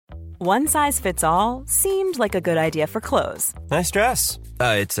One size fits all seemed like a good idea for clothes. Nice dress.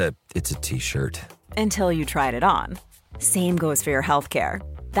 It's a t-shirt. Until you tried it on. Same goes for your healthcare.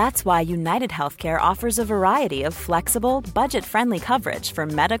 That's why United Healthcare offers a variety of flexible, budget-friendly coverage for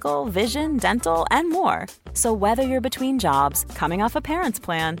medical, vision, dental, and more. So whether you're between jobs, coming off a parent's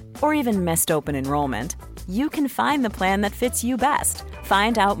plan, or even missed open enrollment, you can find the plan that fits you best.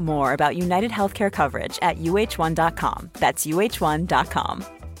 Find out more about United Healthcare coverage at uh1.com. That's uh1.com.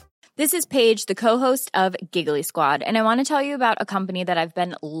 This is Paige, the co-host of Giggly Squad, and I want to tell you about a company that I've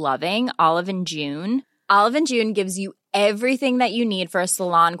been loving, Olive & June. Olive & June gives you everything that you need for a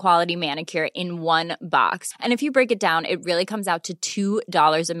salon-quality manicure in one box. And if you break it down, it really comes out to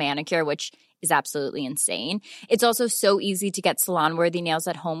 $2 a manicure, which is absolutely insane. It's also so easy to get salon-worthy nails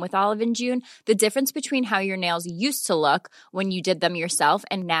at home with Olive & June. The difference between how your nails used to look when you did them yourself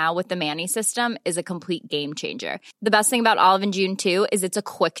and now with the Mani system is a complete game changer. The best thing about Olive & June, too, is it's a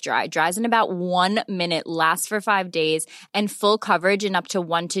quick dry. Dries in about 1 minute, lasts for 5 days, and full coverage in up to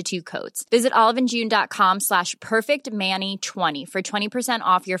 1 to 2 coats. Visit oliveandjune.com/perfectmani20 for 20%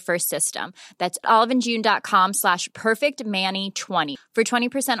 off your first system. That's oliveandjune.com/perfectmani20 for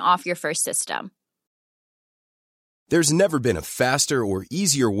 20% off your first system. There's never been a faster or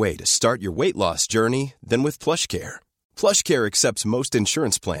easier way to start your weight loss journey than with PlushCare. PlushCare accepts most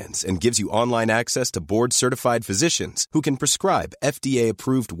insurance plans and gives you online access to board-certified physicians who can prescribe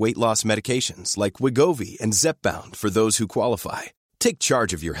FDA-approved weight loss medications like Wegovy and Zepbound for those who qualify. Take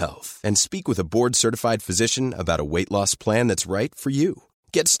charge of your health and speak with a board-certified physician about a weight loss plan that's right for you.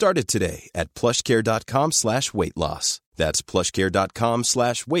 Get started today at plushcare.com/weightloss. That's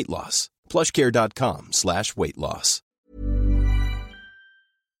plushcare.com/weightloss. plushcare.com/weightloss.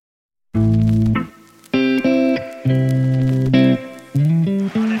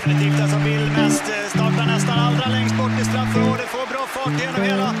 Definitivt den som vill mest startar nästan allra längst bort i straffområdet, får bra fart genom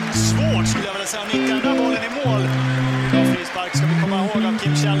hela. Svårt skulle jag vilja säga, nicka den där bollen i mål. Bra frispark ska vi komma ihåg av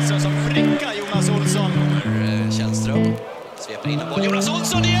Kim Källström som prickar Jonas Olsson. Källström sveper in en boll. Jonas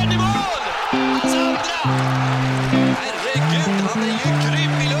Olsson igen i mål! Hans andra! Herregud, han är ju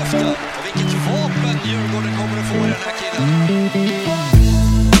grym i luften. Och vilket vapen Djurgården kommer att få i den här killen.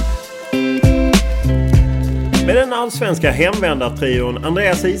 Med den allsvenska hemvändartrion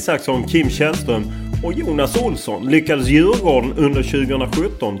Andreas Isaksson, Kim Källström och Jonas Olsson lyckades Djurgården under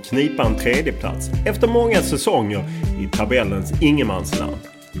 2017 knipa en tredjeplats efter många säsonger i tabellens ingenmansland.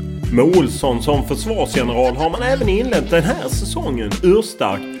 Med Olsson som försvarsgeneral har man även inlett den här säsongen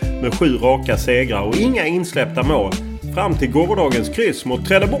urstarkt med 7 raka segrar och inga insläppta mål fram till gårdagens kryss mot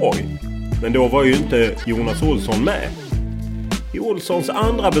Trelleborg. Men då var ju inte Jonas Olsson med. I Olssons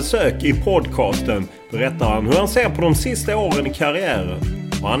andra besök i podcasten berättar han hur han ser på de sista åren i karriären.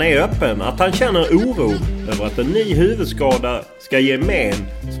 Och han är öppen att han känner oro över att en ny huvudskada ska ge men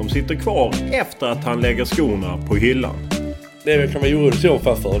som sitter kvar efter att han lägger skorna på hyllan. Det vi kan vara orolig så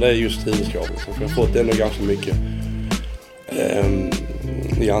för det är just huvudskador. Så vi har fått ändå ganska mycket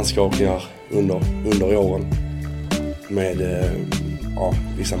hjärnskakningar under åren. Med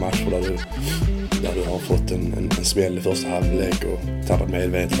vissa matcher där du har fått en smäll i första halvlek och tappat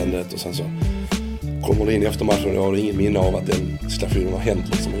medvetandet och sen så kommer du in efter matchen och du har ingen minne av att den situationen har hänt,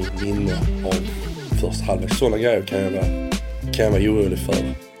 liksom inget minne av första halvlek. Sådana grejer kan jag vara orolig för.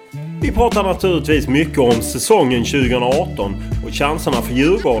 Vi pratar naturligtvis mycket om säsongen 2018 och chanserna för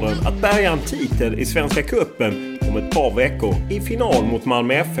Djurgården att bärga en titel i Svenska Cupen om ett par veckor i final mot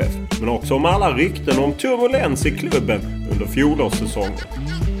Malmö FF. Men också om alla rykten om turbulens i klubben under fjolårssäsongen.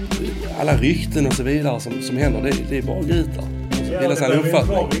 Alla rykten och så vidare som händer, det är bara gryta. Hela sin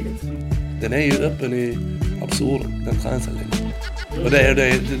uppfattning. Den är ju öppen i absurden, den träningsanläggningen. Och det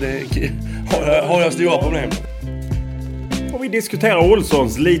har jag stora problem med. Och vi diskuterar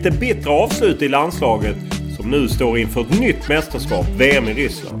Olssons lite bittra avslut i landslaget som nu står inför ett nytt mästerskap, VM i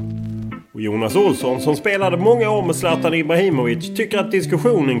Ryssland. Och Jonas Olsson som spelade många år med Zlatan Ibrahimovic tycker att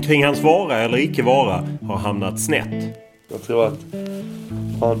diskussionen kring hans vara eller icke vara har hamnat snett. Jag tror att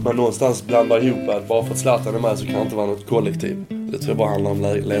man någonstans blandar ihop att bara för att Zlatan är med så kan det inte vara något kollektiv. Det tror jag bara handlar om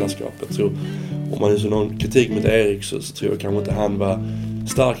ledarskap. Jag tror, om man hyser någon kritik mot Erik så tror jag kanske inte han var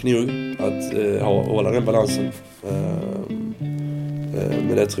stark nog att hålla den balansen.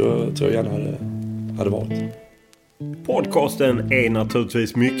 Men det tror jag gärna hade varit. Podcasten är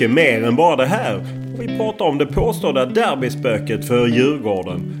naturligtvis mycket mer än bara det här. Vi pratar om det påstådda derbyspöket för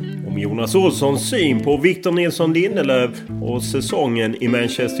Djurgården. Om Jonas Olssons syn på Victor Nilsson Lindelöf och säsongen i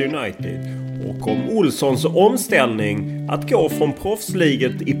Manchester United. Och om Olssons omställning att gå från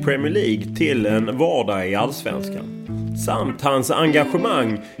proffsliget i Premier League till en vardag i Allsvenskan. samt hans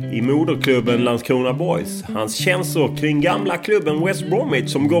engagemang i moderklubben Landskrona Boys, hans känslor kring gamla klubben West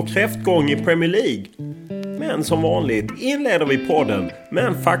Bromwich som går kräftgång i Premier League. Men som vanligt inleder vi podden med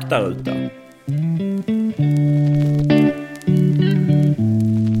en faktaruta.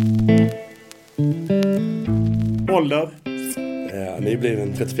 Ålder?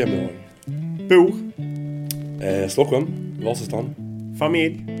 Nybliven 35-åring. Bor? Stockholm, Vasastan.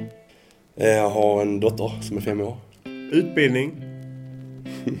 Familj? Jag har en dotter som är 5 år. Utbildning?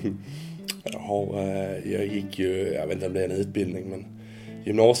 Jag gick ju, jag vet inte om det är en utbildning, men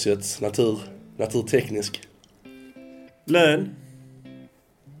gymnasiet, naturteknisk. Lön?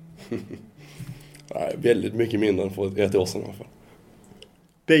 Nej, väldigt mycket mindre än för ett år sedan i alla fall.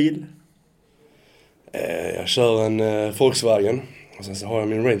 Bil? Jag kör en Volkswagen och sen så har jag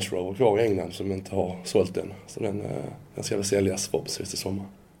min Range Rover kvar i England som jag inte har sålt än. Så den ska väl säljas förhoppningsvis i sommar.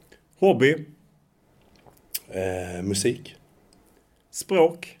 Hobby? Musik.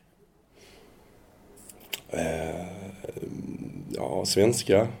 Språk?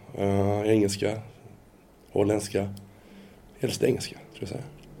 Svenska, engelska, holländska, helst engelska tror jag säga.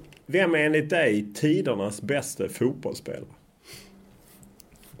 Vem är enligt dig tidernas bästa fotbollsspelare?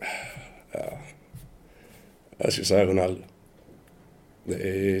 Jag skulle säga Ronaldo.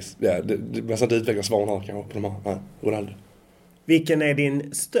 Man ska inte utveckla svaren här kanske på de här. Ronaldo. Vilken är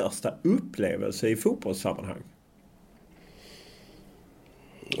din största upplevelse i fotbollssammanhang?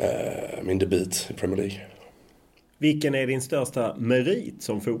 Min debut i Premier League. Vilken är din största merit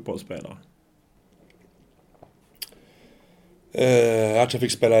som fotbollsspelare? Att jag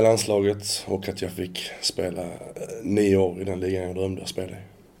fick spela i landslaget och att jag fick spela 9 år i den ligan jag drömde att spela i.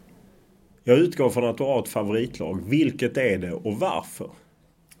 Jag utgår från att du har ett favoritlag. Vilket är det och varför?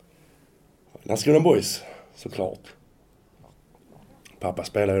 Landskrona Boys, såklart. Pappa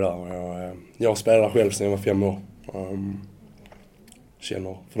spelar ju där och jag spelar själv sedan jag var 5 år.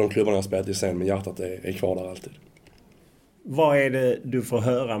 Känner för de klubbarna jag spelat i sen, men hjärtat är kvar där alltid. Vad är det du får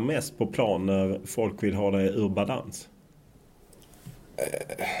höra mest på plan när folk vill ha dig ur balans?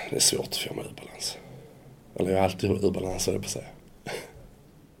 Det är svårt att få mig ur balans. Eller jag är alltid ur balans, så det på sig.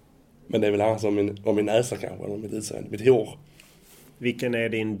 Men det är väl annars om min näsa kanske, eller mitt utseende, mitt hår. Vilken är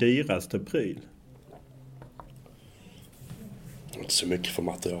din dyraste pryl? Inte så mycket för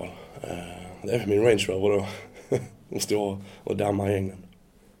material. Det är min Range Rover då. De står och dammar i England.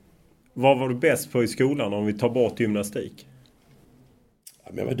 Vad var du bäst på i skolan om vi tar bort gymnastik?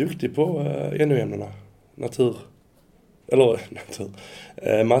 Jag var duktig på NO-ämnena.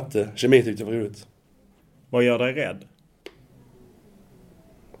 Matte, kemi tyckte jag var roligt. Vad gör dig rädd?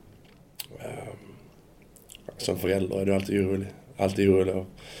 Som förälder är du alltid orolig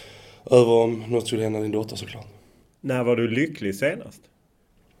över om något skulle hända din dotter såklart. När var du lycklig senast?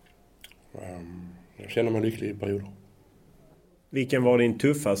 Jag känner mig lycklig i perioder. Vilken var din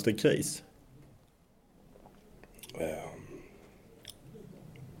tuffaste kris? Jag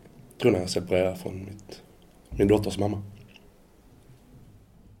tror när jag separerade från min dotters mamma.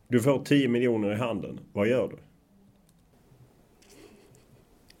 Du får 10 miljoner i handen. Vad gör du?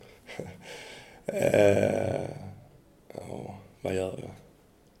 Vad gör jag?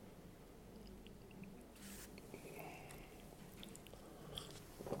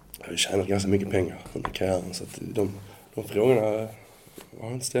 Jag har tjänat ganska mycket pengar under karriären, så att de frågorna har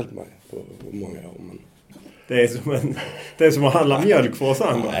jag inte ställt mig på många år. Men... Det är som att handla mjölk för oss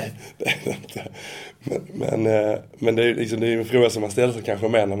andra. Nej, det är det inte. Men det är liksom, det är en fråga som man ställer sig kanske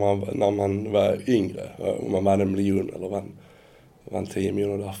mer när man var yngre. Om man vann 1 miljon eller vann 10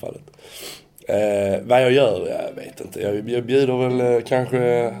 miljoner i det här fallet. Vad jag gör, jag vet inte. Jag bjuder väl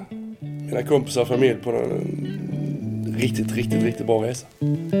kanske mina kompisar och familj på en riktigt bra resa.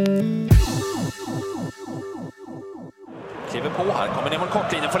 Kliver på här, kommer ner mot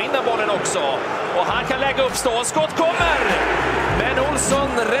kortlinjen, får in den bollen också. Och här kan lägga uppstå, skott kommer! Men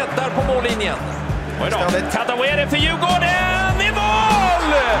Olsson räddar på mållinjen. Och idag, Kadawere för Djurgården i mål!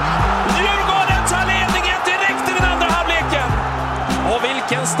 Djurgården tar ledningen direkt i den andra halvleken. Och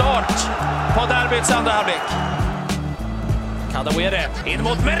vilken start på derbyts andra halvlek. Kadawere in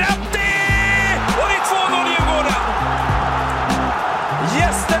mot Meratti! Och det är 2-0 Djurgården!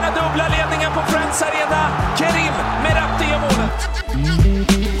 Gästerna dubbla ledningen på Friends Arena. Kerim Meratti i målet.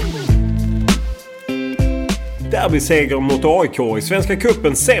 Derbyseger mot AIK i Svenska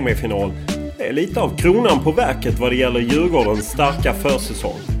Cupens semifinal är lite av kronan på verket vad det gäller Djurgårdens starka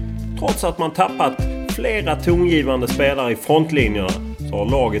försäsong. Trots att man tappat flera tongivande spelare i frontlinjerna så har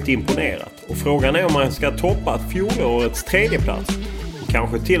laget imponerat. Och frågan är om man ska toppa fjolårets tredjeplats och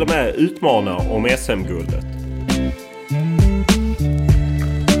kanske till och med utmana om SM-guldet.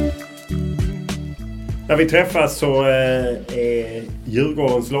 När vi träffas så är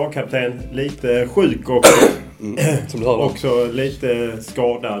Djurgårdens lagkapten lite sjuk och som du hör också lite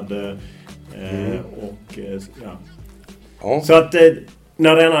skadad. Ja. Så att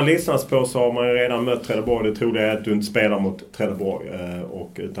när denna lyssnas på så har man ju redan mött Trelleborg. Det tror jag är att du inte spelar mot Trelleborg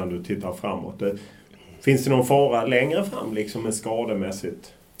utan du tittar framåt. Finns det någon fara längre fram liksom med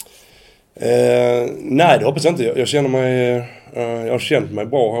skademässigt? Nej, det hoppas jag inte. Jag har känt mig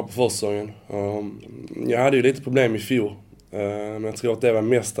bra här på försäsongen. Jag hade ju lite problem i fjol. Men jag tror att det var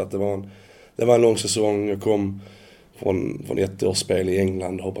mest att det var en lång säsong. Jag kom från ett årsspel i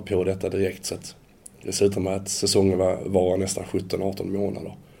England och hoppade på detta direkt. Så att, dessutom att säsongen var nästan 17-18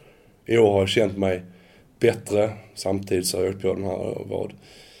 månader. I år har jag känt mig bättre. Samtidigt så har jag gjort på den här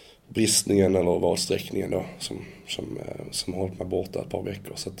bristningen eller vadsträckningen då, som har hållit mig borta ett par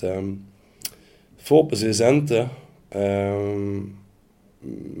veckor. Så att, förhoppningsvis inte.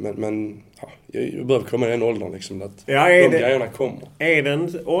 Men ja, jag behöver komma i den åldern liksom, att de grejerna kommer. Är det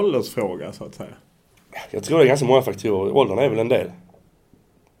en åldersfråga så att säga? Jag tror det är ganska många faktorer. Åldern är väl en del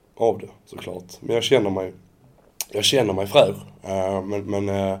av det såklart. Men jag känner mig fräsch. Men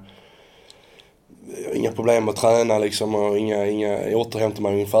inga problem att träna liksom, och jag återhämtar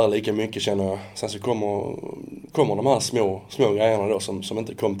mig ungefär lika mycket känner jag. Sen så kommer de här små grejerna då som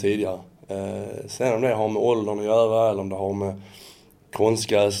inte kom tidigare. Sen om det har med åldern att göra eller om det har med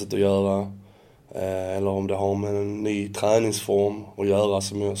konstgräset att göra eller om det har med en ny träningsform att göra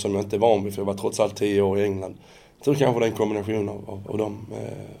som jag inte är van vid, för jag var trots allt 10 år i England. Jag tror kanske det är en kombination av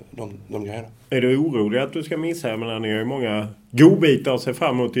de grejerna. Är du orolig att du ska missa? Jag menar, ni har ju många godbitar att se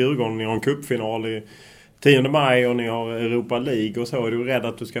fram emot i Djurgården. Ni har en cupfinal i 10 maj och ni har Europa League och så. Är du rädd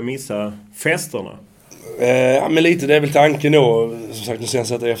att du ska missa festerna? Ja, men lite, det är väl tanken då. Som sagt, nu sen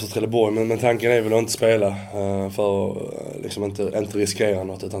sätter jag efter Trelleborg, men tanken är väl att inte spela för liksom inte riskera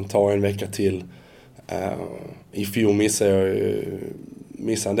något, utan ta en vecka till. I fjol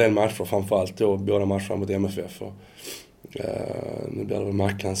missade en del matcher, framförallt då båda matcherna mot MFF. Och, nu blir det väl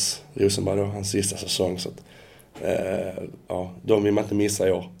Mackans Rosenberg då, hans sista säsong. Så att, de vill man inte missa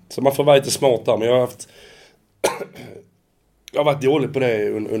i år. Så man får vara lite smart där, men jag har varit dålig på det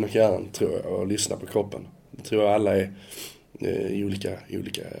under karriären, tror jag, och lyssna på kroppen. Det tror jag alla är i olika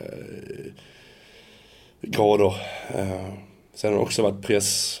grader. Sen har det också varit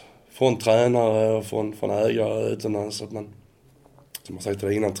press från tränare och från ägare utomlands. Att man, som jag sagt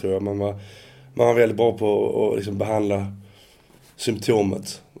det innan, tror jag, man var väldigt bra på att liksom behandla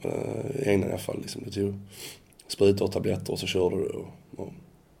symptomet. I England i alla fall. Liksom, du tog sprutor och tabletter och så kör du. Och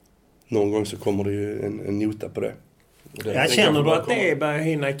någon gång så kommer det ju en nota på det. Jag känner du att det börjar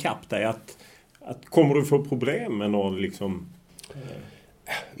hinna ikapp dig? Att kommer du få problem med någon liksom?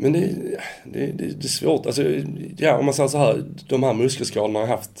 Men det är svårt. Alltså, ja, om man säger så här, de här muskelskadorna jag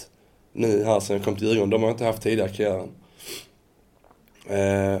har haft nu här sen jag kom till Djurgården, de har jag inte haft tidigare i karriären.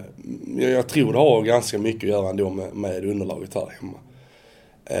 Jag tror det har ganska mycket att göra ändå med underlaget här hemma.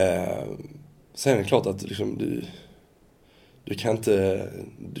 Sen är det klart att liksom, du kan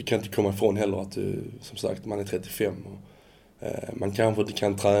inte komma ifrån heller att du, som sagt, man är 35 och man kanske inte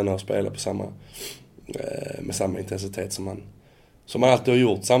kan träna och spela på med samma intensitet som man alltid har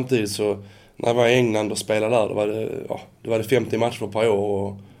gjort. Samtidigt så när jag var i England och spelade där, då var det 50 matcher per år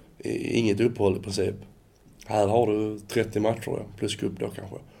och inget uppehåll i princip. Här har du 30 matcher då, plus cup då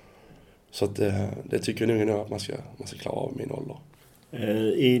kanske. Så att det tycker jag nog att man ska klara av min ålder.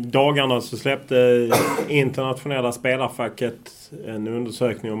 I dagarna så släppte internationella spelarfacket en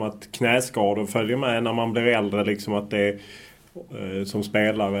undersökning om att knäskador följer med när man blir äldre. Liksom att det som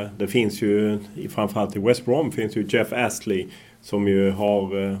spelare, det finns ju framförallt i West Brom finns ju Jeff Astley som ju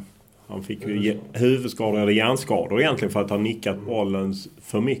han fick ju huvudskador eller hjärnskador egentligen för att ha nickat bollen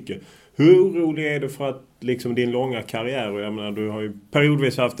för mycket. Hur orolig är du för att liksom din långa karriär, och jag menar, du har ju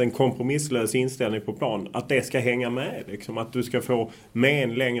periodvis haft en kompromisslös inställning på plan, att det ska hänga med, liksom, att du ska få med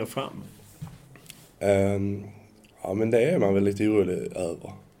en längre fram? Ja, men det är man väl lite orolig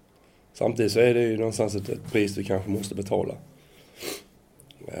över. Samtidigt så är det ju någonstans ett pris du kanske måste betala.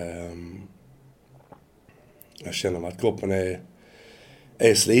 Jag känner att kroppen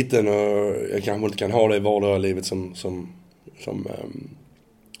är sliten och jag kanske inte kan ha det i vardaglivet som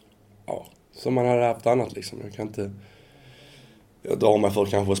man hade haft annat liksom. Jag drar mig för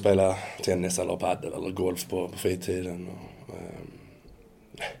kanske att spela tennis eller paddel eller golf på fritiden.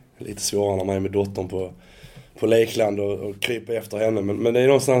 Lite svårare när man är med dottern på lekland och krypa efter henne. Men det är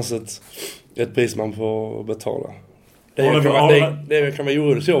någonstans ett pris man får betala. Det kan man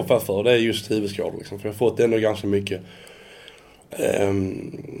göra det så för det är just huvudskador liksom. För jag har fått ändå ganska mycket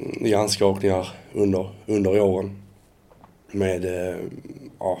hjärnskakningar under åren. Med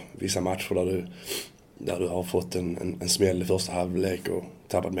vissa matcher där där du har fått en smäll i första halvlek och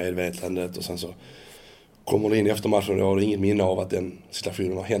tappat medvetandet och sen så kommer du in efter matchen och du har inget minne av att den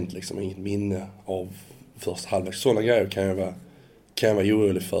situationen har hänt liksom, inget minne av första halvlek. Sådana grejer kan jag vara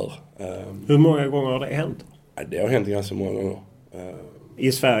orolig för. Hur många gånger har det hänt? Det har hänt ganska många gånger.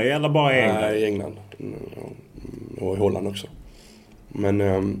 I Sverige eller bara i England? Nej, i England och i Holland också. Men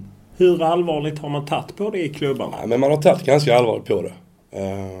hur allvarligt har man tagit på det i klubbarna? Men man har tagit ganska allvarligt på det.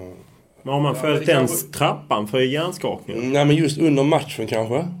 Men har man följt den trappan för hjärnskakning? Nej, men just under matchen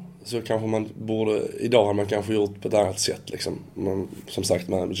kanske. Så kanske man borde... Idag har man kanske gjort på ett annat sätt. Liksom. Som sagt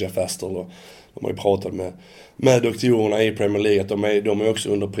med Jeff Astle. Och de har ju pratat med doktorerna i Premier League. Att de är också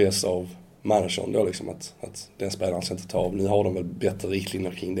under press av managern. Då, liksom, att den spelaren ska inte ta av. Nu har de väl bättre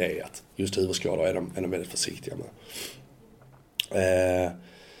riktlinjer kring det. Att just huvudskador är de väldigt försiktiga med.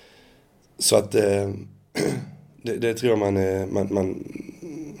 Så att det tror jag man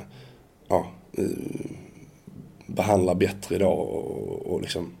behandlar bättre idag och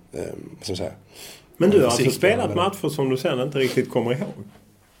liksom som säger. Men du har alltså spelat matcher som du sen inte riktigt kommer ihåg?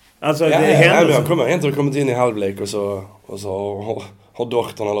 Alltså jag har kommit in i halvlek och så har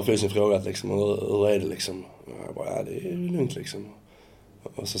doktorn eller fysen frågat liksom hur är det liksom. Jag bara, det är lugnt liksom.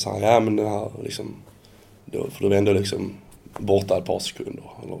 Och så sa han, men det här liksom då får du ändå liksom borta ett par sekunder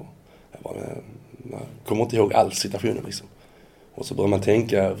eller jag kommer inte ihåg all situationen liksom. Och så börjar man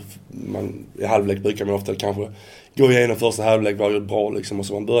tänka, i halvlek brukar man ofta kanske gå igenom första halvlek, var gjort bra liksom, och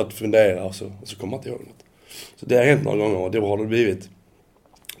så man börjat fundera och så kommer man inte ihåg något. Så det har hänt några gånger och då har man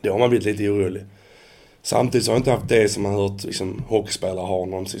blivit lite orolig. Samtidigt så har jag inte haft det som man hört liksom, hockeyspelare har,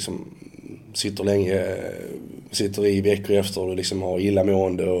 någon som sitter i veckor efter och liksom har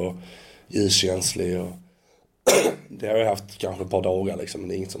illamående och ljuskänslig och det har jag haft kanske ett par dagar liksom, men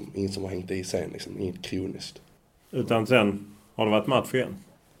det är inget som har hängt i sen liksom, inget kroniskt. Utan sen har det varit match igen?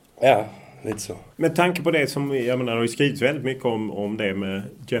 Ja, lite så. Med tanke på det som, jag menar, det har ju skrivits väldigt mycket om det med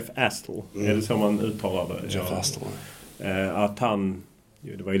Jeff Astle. Är det så man uttalar det? Jeff Astle. Att han,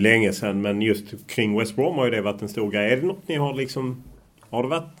 det var ju länge sedan, men just kring West Brom har ju det varit en stor grej. Är det något ni har liksom, har det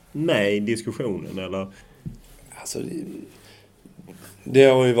varit med i diskussionen eller? Alltså det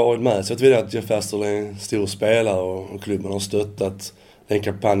har ju varit med. Så jag vet att Jeff Astle är en stor spelare och klubben har stöttat den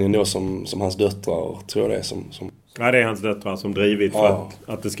kampanjen då som hans döttrar, tror jag det är som... Ja, det är hans döttrar som drivit för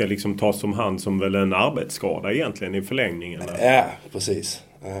att det ska liksom tas som hand som väl en arbetsskada egentligen i förlängningen. Eller? Ja, precis.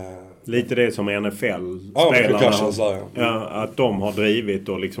 Lite det som NFL-spelarna att de har drivit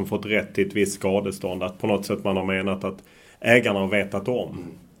och liksom fått rätt till ett visst skadestånd. Att på något sätt man har menat att ägarna har vetat om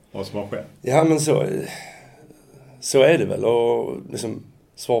vad som har skett. Ja, men så är det väl. Och liksom,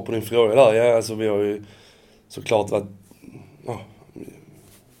 svar på din fråga där. Ja, alltså vi har ju såklart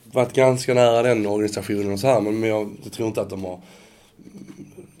varit ganska nära den organisationen och så här. Men jag tror inte att de har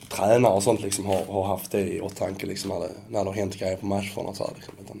tränare och sånt liksom har haft det i åtanke liksom när det har hänt grejer på matcherna och så här.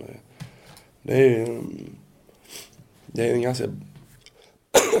 Liksom. Utan det är en ganska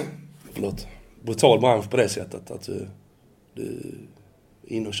brutal bransch på det sättet att du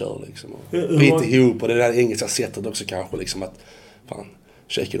in och kör liksom. Och biter ihop och det där engelska sättet också kanske liksom att fan,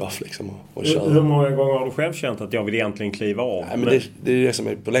 shake it off liksom och kör. Hur många gånger har du själv känt att jag vill egentligen kliva av? Nej, men det är det som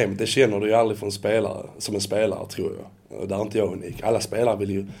är problemet. Det känner du ju aldrig från som en spelare, tror jag. Och där är inte jag unik. Alla spelare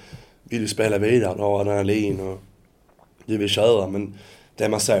vill ju spela vidare, du har adrenalin och du vill köra. Men det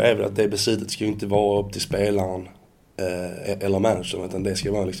man säger är väl att det beslutet ska ju inte vara upp till spelaren eller managern, utan det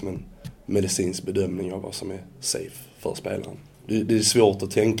ska vara liksom en medicinsk bedömning av vad som är safe för spelaren. Det är svårt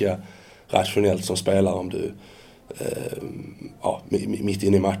att tänka rationellt som spelare om du mitt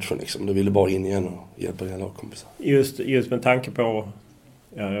inne i matchen liksom. Du ville bara in igen och hjälpa dina lagkompisar. Just med tanke på,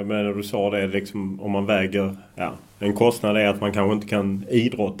 jag menar du sa det liksom, om man väger en kostnad är att man kanske inte kan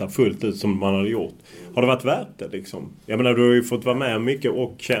idrotta fullt ut som man hade gjort. Har det varit värt det liksom? Jag menar du har ju fått vara med mycket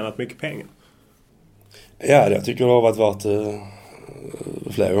och tjänat mycket pengar. Ja, jag tycker det har varit värt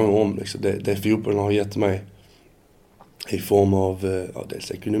flera gånger om liksom. Det fotbollen har gett mig i form av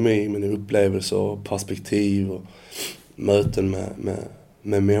dels ekonomi, men upplevelser och perspektiv och möten med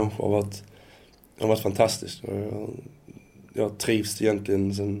människor har varit fantastiskt. Jag trivs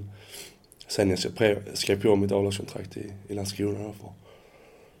egentligen sen jag skrev på mitt avlagskontrakt i Landskrona för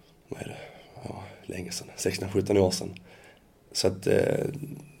länge sedan, 16-17 år sedan. Så att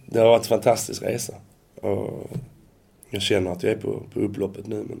det har varit en fantastisk resa. Och jag känner att jag är på upploppet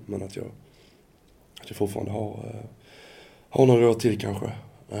nu, men att jag fortfarande har några år till kanske.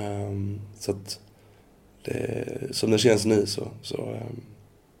 Så att som det känns nu så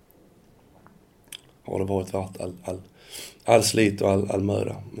har det varit värt all slit och all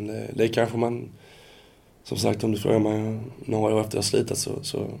möda. Men det är kanske man, som sagt, om du frågar mig några år efter jag har slutat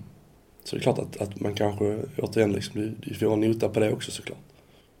så Så det är klart att man kanske återigen liksom, du får en nota på det också såklart.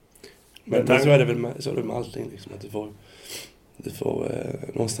 Men så är det väl med allting liksom, att du får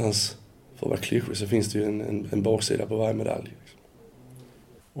någonstans, för att vara klyschig, så finns det ju en baksida på varje medalj. Liksom.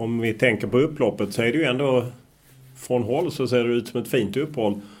 Om vi tänker på upploppet så är det ju ändå från håll så ser det ut som ett fint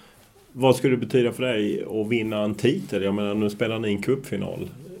uppehåll. Vad skulle det betyda för dig att vinna en titel? Jag menar, nu spelar ni en cupfinal.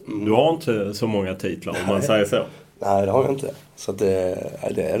 Du har inte så många titlar om man säger så. Nej, det har jag inte. Så att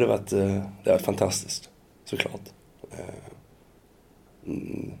det har varit fantastiskt, såklart.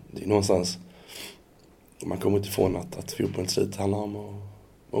 Det är någonstans, man kommer inte ifrån att fotbollen till slut handlar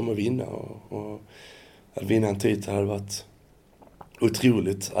om att vinna. Och att vinna en titel hade varit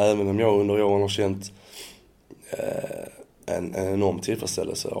otroligt, även om jag under åren har känt en enorm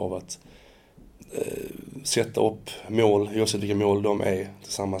tillfredsställelse av att sätta upp mål, oavsett vilka mål de är,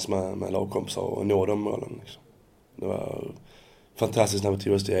 tillsammans med lagkompisar och nå de målen. Liksom. Det var fantastiskt när vi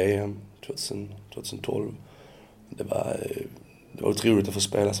tog oss till EM 2012. Det var otroligt att få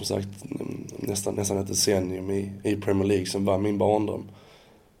spela, som sagt, nästan ett decennium i Premier League som var min barndom.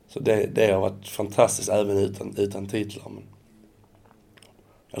 Så det har varit fantastiskt även utan titlar. Men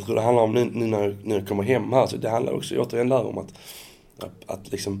jag tror det handlar om nu när jag kommer hem här, så det handlar också återigen där om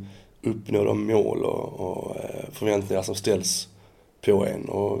att liksom uppnå de mål och förväntningar som ställs på en.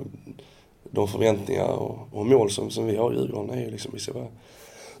 Och de förväntningar och mål som vi har i Djurgården är ju liksom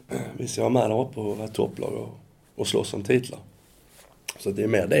vi ska vara med där uppe och vara topplag och slåss om titlar. Så det är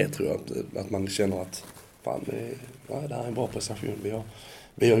mer det, tror jag, att man känner att fan, det här är en bra prestation.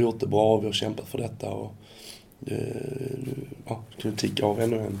 Vi har gjort det bra, vi har kämpat för detta och kunde ticka av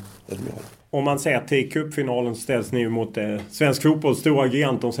ännu ett mål. Om man ser till cupfinalen ställs ni mot svensk fotbolls stora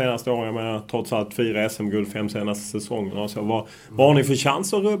gigant de senaste åren. Jag menar, trots allt 4 SM-guld 5 senaste säsongerna. Så vad har ni för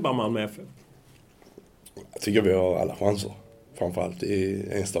chans att rubba man med? Jag tycker vi har alla chanser. Framförallt i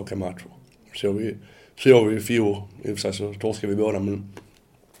enstaka matcher. Så gör vi i fjol. I och för sig så torskar vi båda, men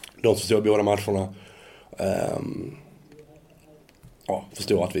de som står i båda matcherna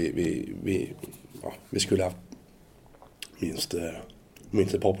förstår att vi skulle ha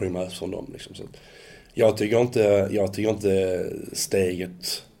minst ett par poäng med från dem. Liksom. Så jag tycker inte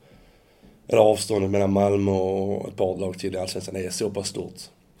steget eller avståndet mellan Malmö och ett par lag till Allsvenskan är så pass stort.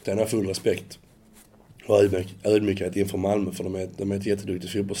 Den har full respekt och ödmjukhet inför Malmö, för de är ett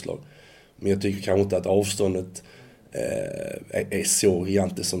jätteduktigt fotbollslag. Men jag tycker kanske inte att avståndet är så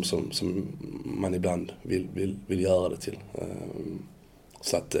gigantiskt som man ibland vill göra det till.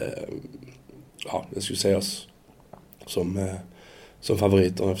 Så att jag skulle säga oss som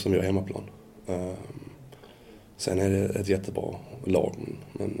favoriter eftersom vi har hemmaplan. Sen är det ett jättebra lag,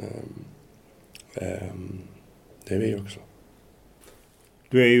 men det är vi också.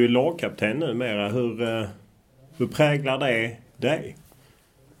 Du är ju lagkapten numera. Hur präglar det dig?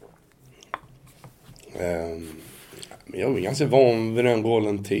 Jag var ganska van vid den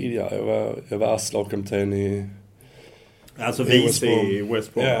rollen tidigare. Jag var lagkapten i... Alltså vice i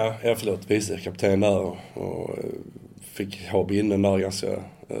West Brom? Ja, vice kapten där och fick ha binden där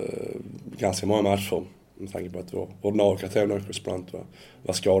ganska många matcher. Med tanke på att vår ordinarie kapten Chris Brandt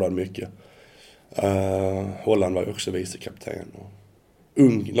var skadad mycket. Holland var ju också vice kapten.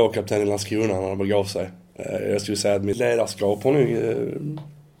 Ung lagkapten i Landskrona när det begav sig. Jag skulle säga att mitt ledarskap har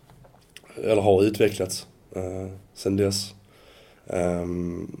utvecklats sen dess.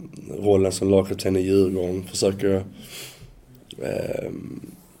 Rollen som lagkapten i Djurgården försöker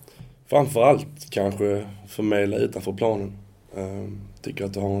framförallt kanske förmedla utanför planen. Tycker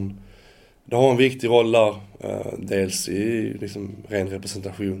att det har en viktig roll där. Dels i liksom ren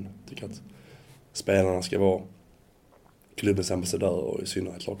representation. Tycker att spelarna ska vara klubbens ambassadör och i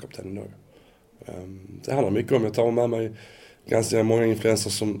synnerhet lagkaptenen då. Det handlar mycket om, jag tar med mig ganska många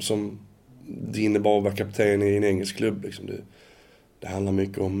influenser som det innebar att vara kapten i en engelsk klubb. Liksom det handlar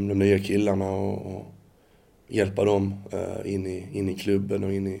mycket om de nya killarna och hjälpa dem in i klubben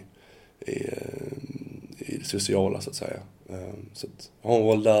och in i det sociala, så att säga. Så att ha en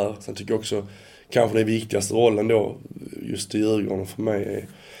roll där. Sen tycker jag också kanske den viktigaste rollen då just i Djurgården för mig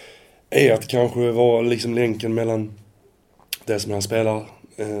är att kanske vara liksom länken mellan det som är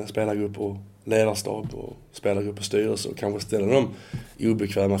spelargrupp och ledarstab och spelargrupp och styrelse, och kanske ställa de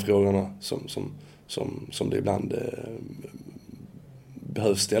obekväma frågorna som det ibland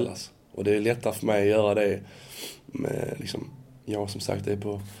behövs ställas. Och det är lättare för mig att göra det med, liksom, jag som sagt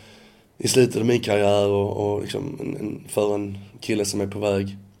är i slutet av min karriär och liksom för en kille som är på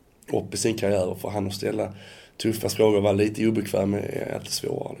väg upp i sin karriär, och för han att ställa tuffa frågor och vara lite obekväm är alltid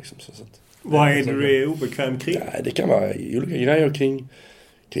svårare. Liksom. Så att, vad är du obekväm kring? Ja, det kan vara olika grejer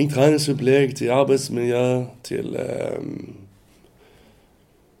kring träningsupplägg, till arbetsmiljö, till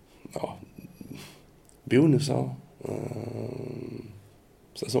bonusar,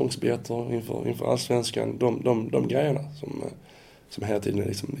 säsongsbiljetter inför allsvenskan, de grejerna som hela tiden är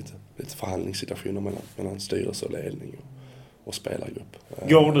liksom lite förhandlingssituationer mellan styrelse och ledning och spelargrupp.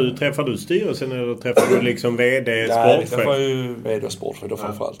 Träffar du styrelsen eller träffar du liksom vd, sportchef? Nej, vi träffar ju vd och sportchef då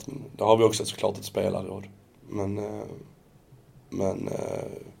framförallt. Men där har vi också såklart ett spelarråd. Men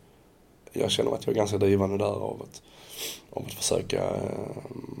jag känner att jag är ganska drivande där av att försöka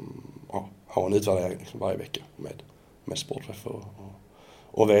ha en utvärdering liksom varje vecka med sportchef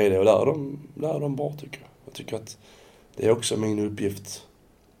och vd. Och där är de bra, tycker jag. Jag tycker att det är också min uppgift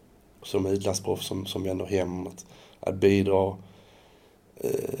som utlandsproff som vänder hem att bidra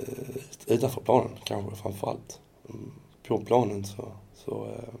utanför planen, kanske framförallt. På planen så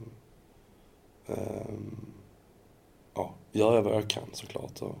gör jag vad jag kan,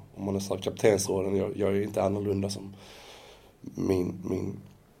 såklart. Och om man är så kaptensråden, jag är inte annorlunda som min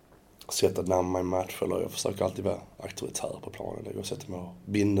sätt att närma mig match, eller jag försöker alltid vara auktoritär på planen. Jag sätter mig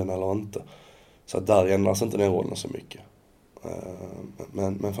binden eller inte. Så att där ändras inte den rollen så mycket.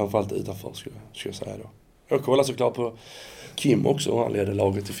 Men framförallt utanför skulle jag säga då. Jag kollar såklart på Kim också, han ledde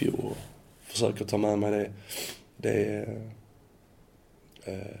laget i fjol och försöker ta med mig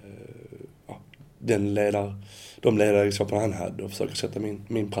de ledaregenskaperna han hade och försöker sätta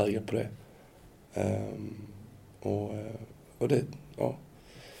min prägel på det. Och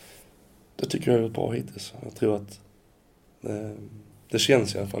det tycker jag är bra hittills. Jag tror att det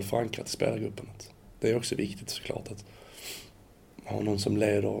känns i alla fall förankrat i spelargruppen. Det är också viktigt såklart att ha någon som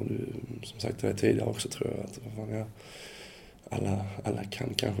leder. Som sagt det tidigare också, tror jag att alla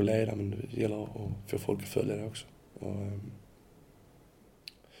kan kanske leda, men det gäller att få folk att följa det också.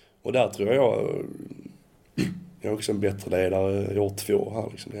 Och där tror jag är också en bättre ledare i år 2 här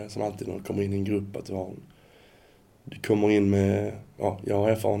liksom. Det är som alltid när du kommer in i en grupp att du kommer in med, jag har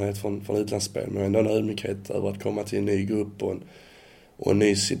erfarenhet från utlandsspel, men ändå en ödmjukhet över att komma till en ny grupp och en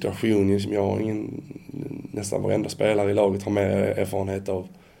ny situation. Liksom jag har nästan varenda spelare i laget har mer erfarenhet av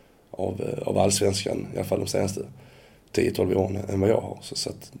allsvenskan, i alla fall de senaste 10-12 åren, än vad jag har. Så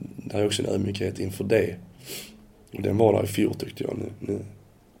att det är också en ödmjukhet inför det. Och den var där i fjol, tyckte jag.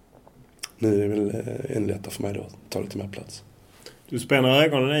 Nu är det väl än lättare för mig då att ta lite mer plats. Du spänner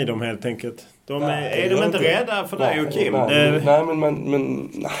ögonen i dem helt enkelt. Är de inte rädda för dig och Kim?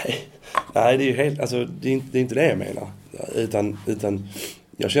 Nej, det är ju helt, alltså det är inte det jag menar. Utan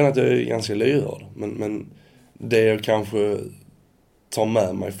jag känner att jag är ganska lyhörd. Men det jag kanske tar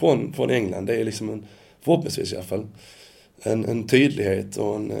med mig från England, det är liksom förhoppningsvis i alla fall en tydlighet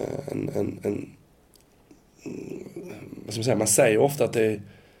och vad ska man säga, man säger ofta att det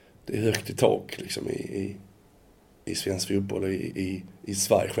är högt i tak liksom i svensk fotboll och i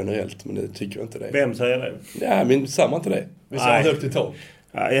Sverige generellt, men det tycker jag inte det. Vem säger det? Ja, men samma inte det. Vi säger högt i tak.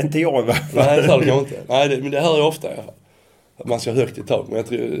 Ja, inte jag va? Nej, det hör jag inte. Nej, men det hör jag ofta i alla fall. Att man ska ha högt i tak. Men jag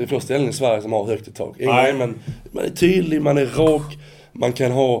tror det är få ställen i Sverige som har högt i tak. Man är tydlig, man är rak, man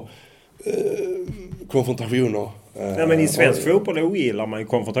kan ha konfrontationer. Nej, men i svensk fotboll ogillar man ju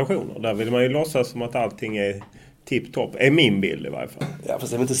konfrontationer. Där vill man ju låtsas som att allting är tipptopp. Är min bild i varje fall. Ja,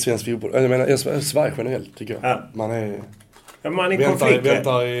 fast det är inte svensk fotboll. Jag menar, Sverige generellt tycker jag. Ja. Man är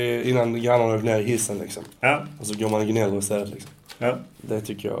väntar innan grannarna går ner i hissen liksom. Ja. Och så går man och gnäller istället liksom. Ja. Det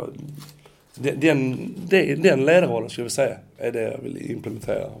tycker jag. Den ledarrollen skulle jag säga är det jag vill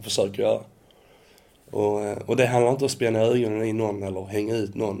implementera och försöka göra. Och det handlar inte om att spänna ögonen i någon eller hänga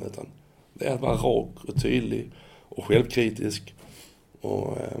ut någon, utan det är att vara rak och tydlig och självkritisk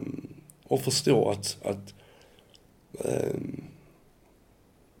och förstå att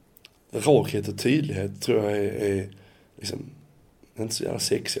rakhet och tydlighet tror jag är liksom inte så jävla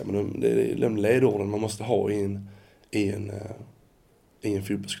sexiga, men det är de ledorden man måste ha i en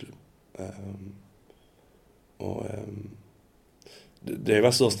fotbollsklubb. Det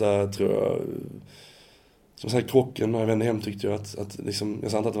var största, tror jag, som sagt, krocken när jag vände hem, tyckte jag att liksom,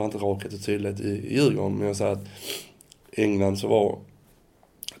 jag sa inte att det var inte rakhet och tydlighet i Djurgården, men jag sa att England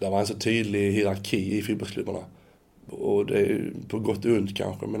det var en så tydlig hierarki i fotbollsklubbarna, och det är på gott och ont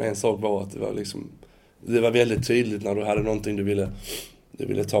kanske, men en sak var att det var väldigt tydligt när du hade någonting du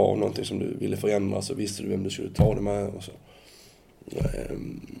ville ta av, någonting som du ville förändra, så visste du vem du skulle ta det med, och så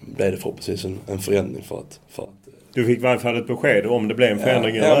blev det förhoppningsvis en förändring för att du fick i varje fall ett besked om det blev en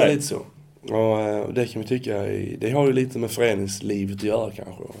förändring. Ja, men lite så. Och det kan vi tycka det har ju lite med föreningslivet att göra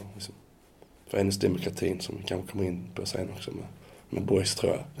kanske, liksom. Föreningsdemokratin som vi kanske kommer in på sen också med boys,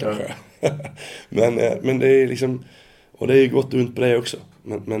 tror jag kanske. Ja. men det är liksom, och det är gott och ont på det också,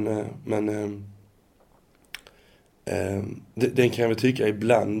 men den kan jag väl tycka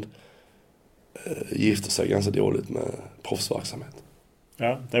ibland gifter sig ganska dåligt med proffsverksamhet.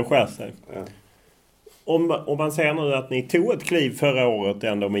 Ja, det skär sig. Ja. Om man säger nu att ni tog ett kliv förra året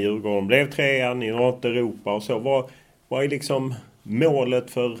ändå med Djurgården, blev 3, ni har inte Europa och så. Vad är liksom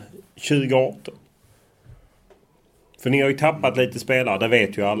målet för 2018? För ni har ju tappat lite spelare, det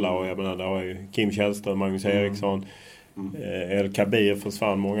vet ju alla. Och jag menar, det har ju Kim Källström, Magnus Eriksson, El Kabir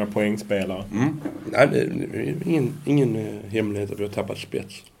försvann, många poängspelare. Nej, det är ingen hemlighet att vi har tappat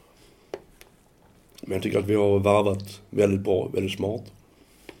spets. Men jag tycker att vi har varvat väldigt bra, väldigt smart.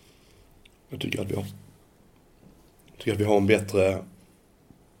 Jag tycker att vi har en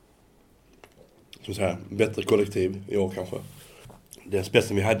bättre kollektiv i år kanske. Den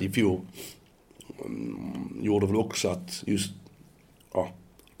spetsen vi hade i fjol gjorde väl också att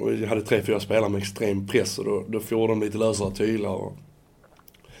och vi hade 3-4 spelare med extrem press och då får de lite lösare tyglar och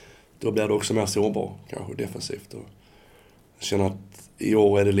då blir det också mer sårbar kanske defensivt. Och jag känner att i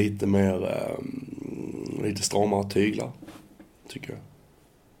år är det lite mer lite stramare tyglar, tycker jag.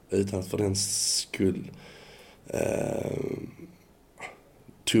 Utan att för den skull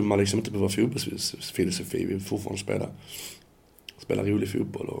tummar liksom inte på vår fotbollsfilosofi. Vi fortfarande spela rolig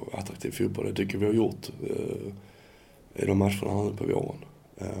fotboll och attraktiv fotboll. Det tycker vi har gjort i de matcherna nu på våren.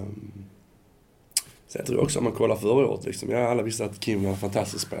 Så jag tror också att man kollar förra året liksom. Alla visste att Kim var en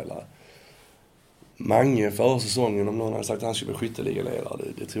fantastisk spelare. Mange förra säsongen, om någon hade sagt att han skulle bli skytteligaledare,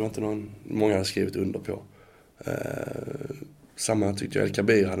 det tror jag inte många hade skrivit under på. Samma tyckte jag El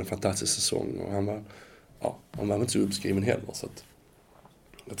Kabir hade en fantastisk säsong och han var inte så uppskriven heller, så att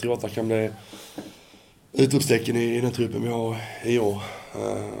jag tror att det kan bli utropstecken i den truppen vi har i år.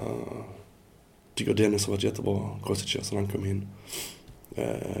 Tycker Dennis har varit jättebra, Kostic sedan han kom in.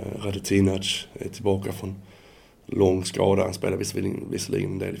 Radetinac är tillbaka från lång skada. Han spelade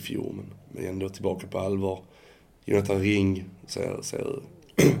visserligen en del i fjol, men ändå tillbaka på allvar. Jonathan Ring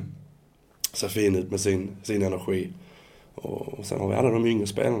ser fin ut med sin energi. Och sen har vi alla de yngre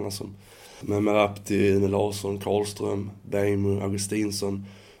spelarna som Merapti, Une Larsson, Karlström, Beimu, Augustinsson,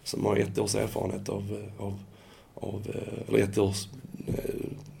 som har 1 års erfarenhet eller 1 års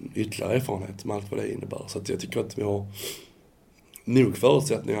ytterligare erfarenhet med allt vad det innebär. Så att jag tycker att vi har nog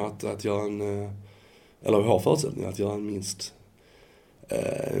förutsättningar att göra vi har förutsättningar att göra en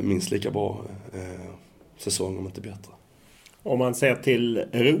minst lika bra säsong, om inte bättre. Om man ser till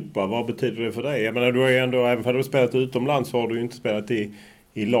Europa, vad betyder det för dig? Jag menar, du har ju ändå, även för att du har spelat utomlands, så har du ju inte spelat i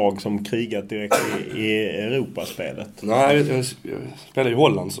lag som krigat direkt i Europaspelet. Nej, jag spelade i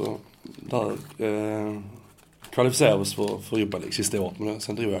Holland, så där kvalificerades för Europa League sista året, men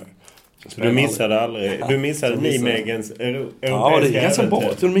sen drog jag. Du missade aldrig. Du missade Nijmegens europeiska. Ja, det är ganska bra.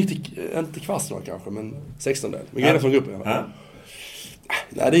 Jag tror de gick inte kvartsfinal kanske, men 16-del. Vi går från gruppen. Ja.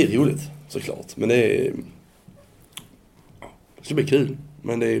 Nej, det är roligt såklart, men det ska bli kul.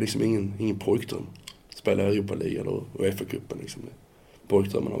 Men det är liksom ingen pojkdröm. Spela Europa League eller UEFA-cupen liksom.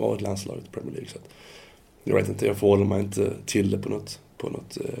 Pojkdrömmen har varit landslaget i Premier League, så att jag vet inte, jag förhåller mig inte till det på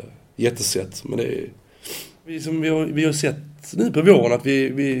något jättesätt, men det är vi har sett nu på våren att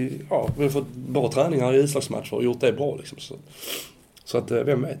vi har fått bra träningar i utslagsmatcher och gjort det bra liksom. Så att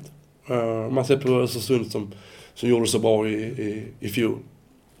vem vet. Man ser på Östersund som gjorde så bra i fjol.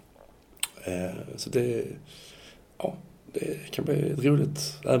 Så det kan bli ett roligt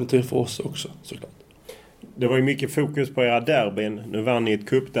äventyr för oss också, såklart. Det var ju mycket fokus på era derbyn. Nu vann ni ett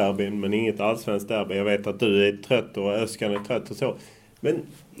cupderbyn, men inget allsvenskt derby. Jag vet att du är trött och Öskan är trött och så. Men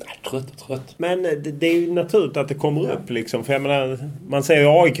nej, trött. Men det är ju naturligt att det kommer upp liksom. För jag menar, man ser ju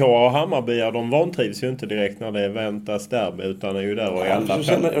AIK och Hammarbyar, de vantrivs ju inte direkt när det väntas derby, utan är ju där och i alla fall.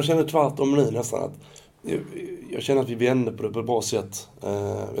 Jag känner tvärtom nu nästan att jag känner att vi vänder på det på ett bra sätt.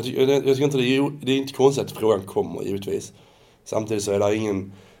 Jag tycker inte det är inte konstigt att frågan kommer, givetvis. Samtidigt så är det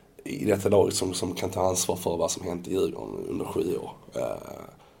ingen i detta lag som kan ta ansvar för vad som hänt i Djurgården under 7 år.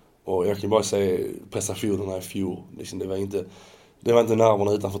 Och jag kan bara säga prestationerna i fjol. Liksom, det var inte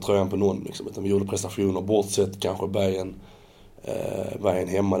nerverna utanför tröjan på någon. Liksom, utan vi gjorde prestationer, bortsett kanske Bayern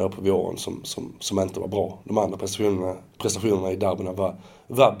hemma där på våren som inte var bra. De andra prestationerna i derbyna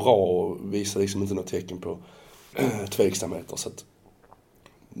var bra och visade liksom inte något tecken på tveksamheter. Så att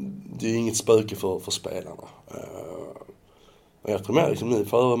det är inget spöke för spelarna. Jag tror med liksom nu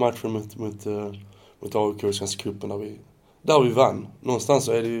före matchen mot AIK i Svenska cupen där vi vann. Någonstans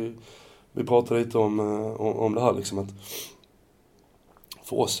så är det ju, vi pratade lite om det här liksom, att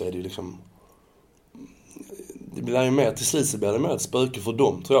för oss är det ju liksom, det blir ju mer till slut, så blir det mer ett spöke för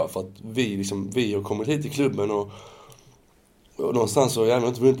dem, tror jag, för att vi har kommit hit till klubben och någonstans så har vi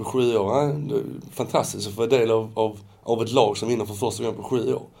inte vunnit på 7 år. Det är fantastiskt att få del av ett lag som vinner för första gången på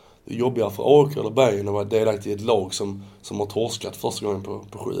 7 år. Det är jobbigare för AIK eller Bayern att vara delaktig i ett lag som har torskat första gången på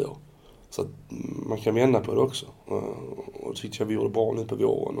 7 år. Så att man kan vända på det också. Och tyckte jag vi gjorde bra nu på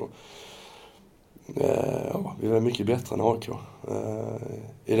våren. Och, vi var mycket bättre än AIK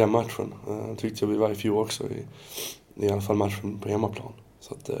i den matchen. Tyckte jag vi var i fjol också i alla fall matchen på hemmaplan.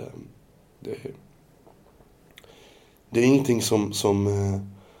 Så att det är ingenting som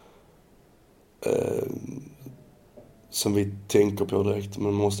vi tänker på direkt, men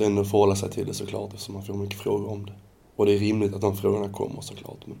man måste ändå förhålla sig till det såklart, eftersom man får mycket frågor om det. Och det är rimligt att de frågorna kommer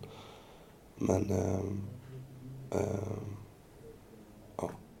såklart. Men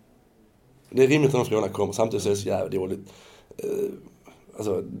det är rimligt att de frågorna kommer, samtidigt så är det så jävla dåligt.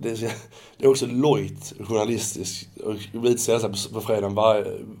 Alltså, det är också lojt journalistiskt. Och vi blir inte så på fredagen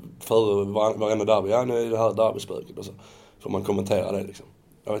före varenda derby. Ja, nu är det här derbyspöket. Och så får man kommentera det liksom.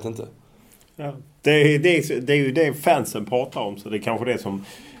 Jag vet inte. Ja. Det är ju det fansen pratar om, så det är kanske det som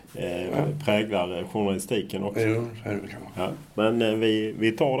präglar journalistiken också. Jo, det är det kanske. Ja, men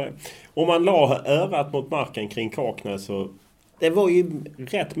vi tar det. Om man la örat mot marken kring Kaknäs, så det var ju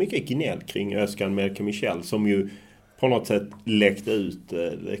rätt mycket gnäll kring Özcan Melker Michel som ju på något sätt läckte ut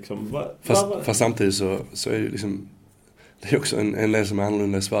liksom. Fast samtidigt så är det liksom, det är också en del som är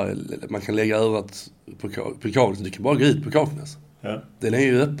annorlunda i Sverige. Man kan lägga örat på Kaknäs, du kan bara gå ut på Kaknäs. Ja. Den är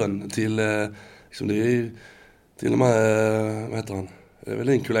ju öppen till liksom, det är ju till och med, vad heter han? Det är väl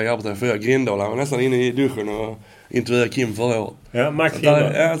en kollega arbetar för Grindal. Han var nästan inne i duschen och intervjuade Kim förra året. Ja, Max Kim.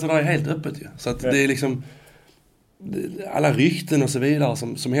 Alltså det är helt öppet ju. Så att det är liksom alla rykten och så vidare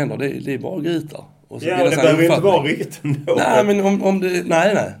som händer, det är bara att gå ut där. Och så ja, det behöver inte vara rykten då. Nej, men om det,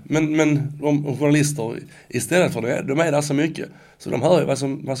 nej. Men om journalister istället för det, de är där så mycket. Så de hör ju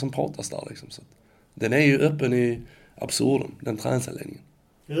vad som pratas där liksom. Så den är ju öppen i absurdum, den träningsanläggningen.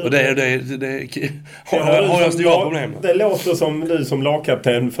 Ja. Och det har jag stora problem med. Det låter som du som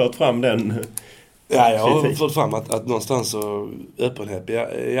lagkapten fört fram den. Ja, jag har fått fram att någonstans så öppenhet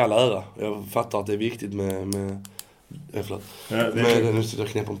i alla ära. Jag fattar att det är viktigt med förlåt. Ja, nu sitter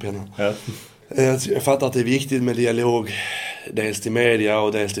jag knäpp om pennan. Ja. Jag fattar att det är viktigt med dialog, dels till media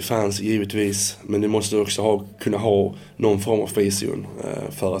och dels till fans givetvis. Men det måste också kunna ha någon form av frizon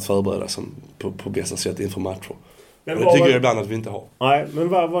för att förbereda sig på bästa sätt inför matcher. Men det tycker jag ibland att vi inte har. Nej, men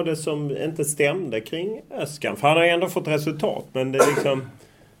vad var det som inte stämde kring Özcan? För han har ju ändå fått resultat, men det är liksom...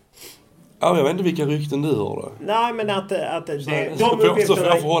 Ja, jag vet inte vilka rykten du har då. Nej, men att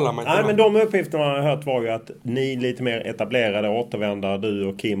de uppgifterna jag har hört var ju att ni lite mer etablerade återvändare, du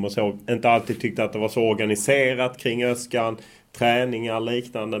och Kim och så, inte alltid tyckte att det var så organiserat kring Özcan, träningar,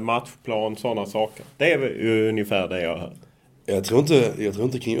 liknande, matchplan, sådana saker. Det är ju ungefär det jag har hört. Jag tror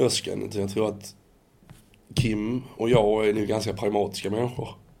inte kring Özcan, utan jag tror att Kim och jag är nu ganska pragmatiska människor.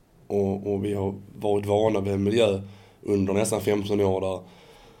 Och vi har varit vana vid en miljö under nästan 15 år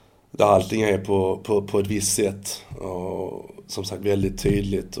där allting är på ett visst sätt. Och som sagt väldigt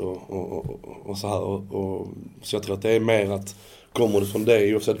tydligt och så här. Och så jag tror att det är mer att kommer det från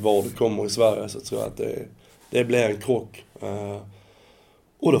det, oavsett var det kommer i Sverige, så tror jag att det blir en krock.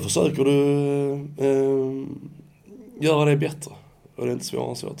 Och då försöker du göra det bättre. Och det är inte svårare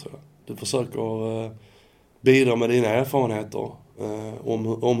än så, tror jag. Du försöker bidra med dina erfarenheter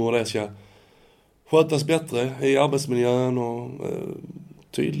om hur det ska skötas bättre i arbetsmiljön och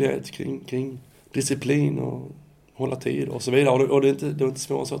tydlighet kring disciplin och hålla tid och så vidare. Och det är inte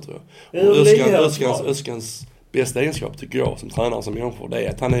svårare så, tror jag. Och Özcans bästa egenskap, tycker jag, som tränare, som människor, det är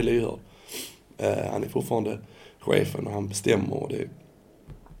att han är lyhörd. Han är fortfarande chefen och han bestämmer. Och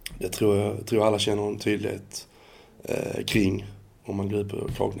det tror jag alla känner en tydlighet kring om man går ut på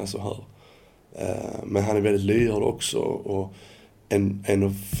Kaknäs och hör. Men han är väldigt lyhörd också, och en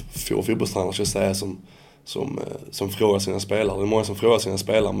av få fotbollstränare, ska jag säga, som frågar sina spelare. Det är många som frågar sina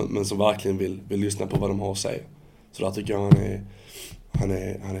spelare, men som verkligen vill lyssna på vad de har att säga. Så där tycker jag han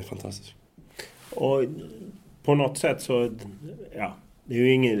är fantastisk. Och på något sätt så, ja, det är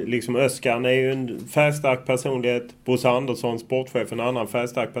ju ingen, liksom Özcan är ju en färgstark personlighet, Bosse Andersson, sportchef, en annan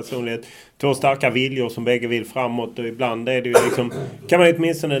färgstark personlighet, två starka viljor som bägge vill framåt, och ibland är det ju liksom, kan man ju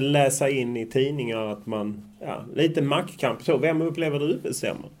åtminstone läsa in i tidningar att man, ja, lite maktkamp. Så vem upplever du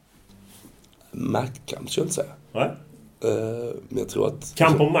bestämmer? Maktkamp, ska jag inte säga. Nej. Men jag tror att...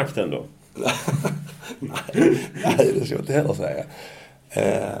 Kamp om makten då? Nej, det ska jag inte heller säga.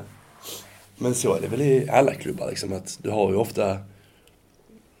 Men så är det väl i alla klubbar, liksom, att du har ju ofta,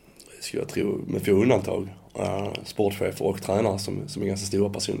 ska jag tro, med få undantag, sportchefer och tränare som är ganska stora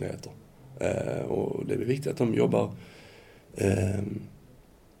personligheter. Och det är viktigt att de jobbar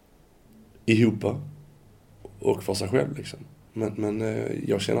ihop och för sig själv, liksom. Men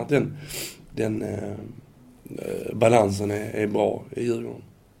jag känner att den balansen är bra i Djurgården.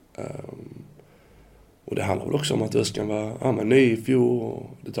 Och det handlar väl också om att Özcan var ny i fjol, och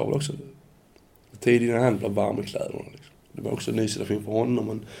det tar väl också Tidigt när han blev varm i kläderna. Liksom. Det var också en ny situation för honom.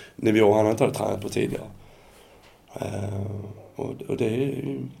 En nivå han inte hade tränat på tidigare. Och det är ju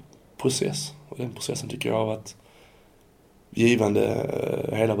en process. Och den processen tycker jag har varit givande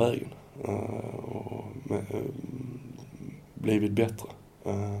hela vägen. Och blivit bättre.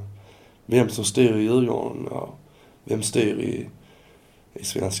 Vem som styr i Djurgården, vem styr i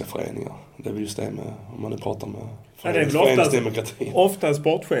svenska föreningar. Det är just det med, om man nu pratar med föreningsdemokratin. Ofta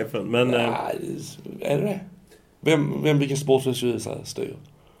sportchefen, men... Ja, är det? Vilken sportchef styr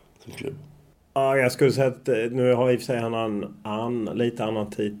som klubb? Ja, jag skulle säga att nu har i och för sig han lite annan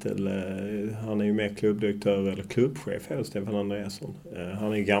titel. Han är ju mer klubbdirektör eller klubbchef, Stefan Andreasson.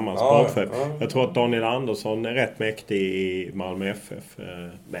 Han är ju gammal sportchef. Jag tror att Daniel Andersson är rätt mäktig i Malmö FF.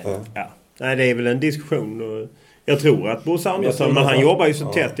 Men nej, det är väl en diskussion. Jag tror att Bosse Andersson, men han jobbar ju så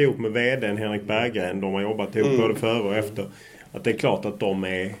tätt ihop med vdn Henrik Berggren. De har jobbat ihop både före och efter. Att det är klart att de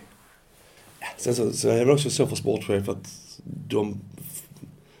är... Sen så är det också så för sportchef att de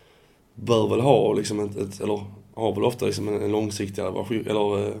bör väl ha liksom eller har väl ofta liksom en långsiktig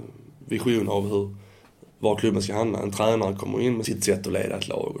vision av var klubben ska hamna. En tränare kommer in med sitt sätt att leda ett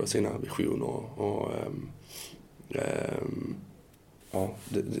lag och sina visioner och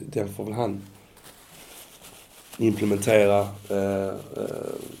den får väl han implementera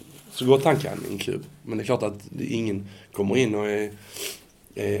så gott han kan i en klubb. Men det är klart att ingen kommer in och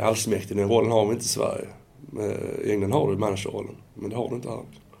är allsmäktig. Den rollen har vi inte i Sverige. I England har du managerrollen, men det har du inte här.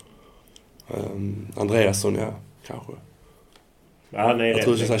 Andreasson, kanske. Ja, han är jag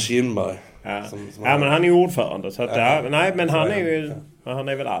tror att det är Kindberg. Ja. Men han är ordförande. Så att, nej, men han är ju... Han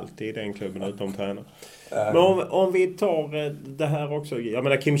är väl alltid i den klubben utom tränare. Men om vi tar det här också. Jag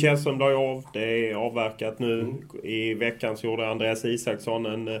menar, Kim Källström drar av. Det är avverkat nu. I veckan så gjorde Andreas Isaksson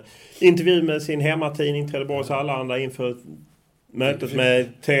en intervju med sin hemmatidning Trelleborgs Allehanda inför mötet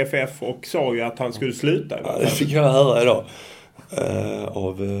med TFF och sa ju att han skulle sluta. Ja, det fick jag höra idag.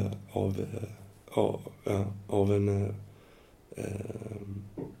 Av en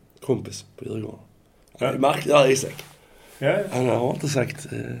kompis på Djurgården. Mark Isak. Ja. Han har inte sagt...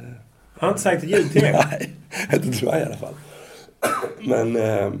 Han har inte sagt ett ljud till mig. Nej, inte till mig i alla fall. Men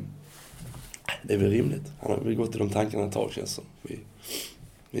det är väl rimligt. Han har väl gått i de tankarna ett tag, känns som.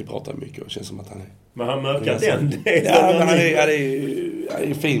 Vi pratar mycket och det känns som att han är... Men han mörkat den. Ja, men han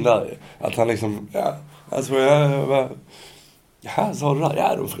är fin där. Att han liksom... Ja, alltså sa du där?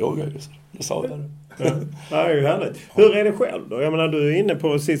 Ja, de frågar ju. Jag sa det. Ja, det är ju härligt. Hur är det själv då? Jag menar, du är inne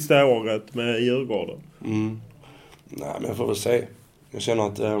på sista året med Djurgården. Nej, men jag får väl se. Jag känner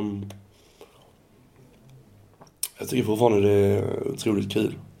att... jag tycker fortfarande det är otroligt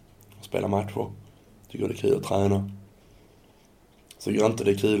kul att spela matcher. Jag tycker det är kul att träna. Så tycker jag inte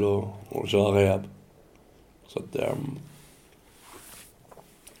det är kul att köra rehab. Så att...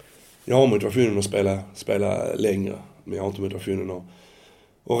 jag har motivationen att spela längre. Men jag har inte motivationen att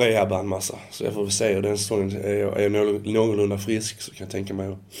rehabba en massa. Så jag får väl se. Och den säsongen är jag någorlunda frisk så kan jag tänka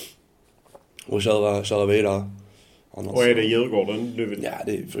mig att köra vidare. Annars, och är det Djurgården du vill? Ja,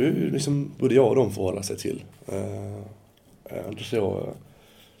 det är för liksom både jag och de förhålla sig till. Inte så...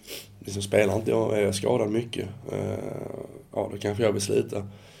 Liksom spelar inte jag, är jag skadad mycket. Då kanske jag vill sluta.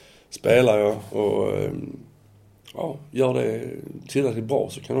 Spelar jag och gör det tillräckligt bra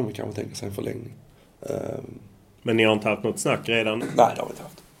så kan de kanske tänka sig en förlängning. Men ni har inte haft något snack redan? Nej, det har vi inte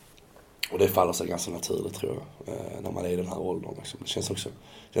haft. Och det faller sig ganska naturligt, tror jag. När man är i den här åldern. Liksom. Det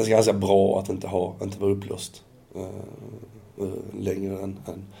känns ganska bra att inte vara upplöst längre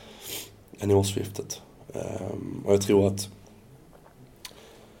än årsskiftet. Och jag tror att...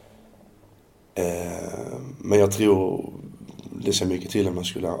 men jag tror det ser mycket till om man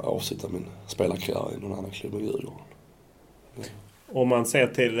skulle avsluta min spelarkarriär i någon annan klubb än Djurgården. Om man ser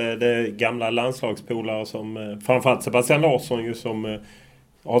till det gamla landslagspolare som framförallt Sebastian Larsson ju som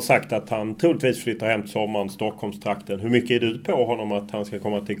har sagt att han troligtvis flyttar hem till sommaren Stockholmstrakten. Hur mycket är du på honom att han ska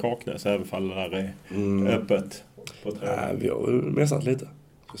komma till Kaknäs även fall det där är öppet på träningen? Vi har messat lite, ska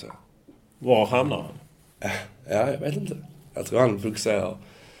jag säga. Var hamnar han? Ja, jag vet inte. Jag tror han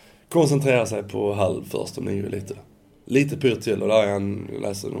koncentrerar sig på halv först om ni är lite pyrt till. Och där jag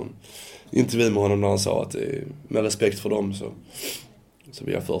läste någon intervju med honom när han sa att med respekt för dem så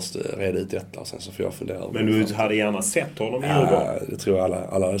vill jag först reda ut detta och sen så får jag fundera. Men du hade gärna sett honom i Djurgården? Ja, det tror jag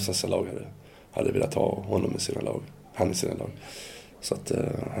alla dessa lag hade velat ha honom i sina lag. Han i sina lag. Så att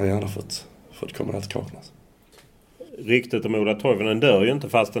han gärna fått komma där till Kaknäs. Ryktet om Ola Toivonen dör ju inte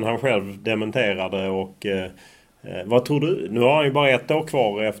fastän han själv dementerade och... vad tror du? Nu har han ju bara 1 år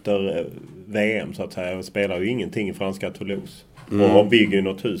kvar efter VM så att säga och spelar ju ingenting i franska Toulouse. Och bygger ju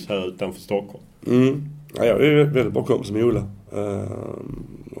något hus här utanför Stockholm. Ja, jag är väldigt bra kompis med Ola.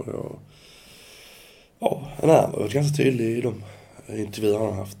 Han har varit ganska tydlig i de intervjuer han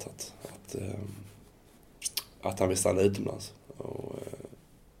har haft att han vill stanna utomlands.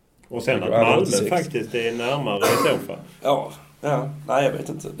 Och sen att Malmö faktiskt är närmare i så fall. Ja, nej jag vet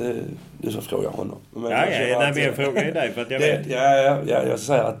inte. Det så frågar jag honom. Men jag frågar ju dig för att jag vet. Jag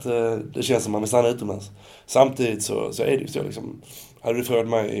säger att det känns som att man vill stanna utomlands. Samtidigt så är det ju så liksom. Hade du frågat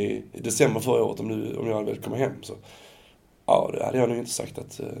mig i december förra året om jag hade velat komma hem så det hade jag nog inte sagt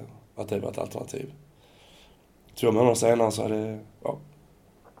att det var ett alternativ. 2 månader senare så hade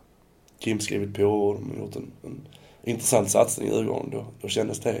Kim skrivit på och de gjort en intressant satsning i Djurgården. Då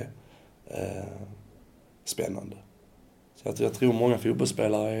kändes det spännande. Så jag tror många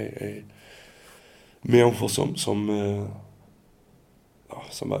fotbollsspelare är människor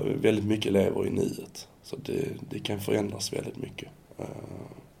som väldigt mycket lever i nuet. Så det kan förändras väldigt mycket.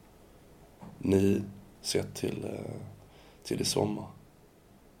 Nu sett till i sommar.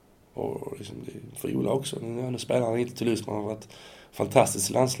 Och liksom för Ola också. Nu spelar han inte till Toulouse, men han har varit fantastiskt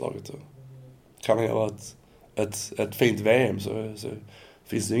i landslaget. Kan han göra ett fint VM så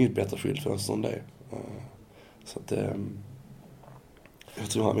finns det inget bättre skydd för en sån det. Så att jag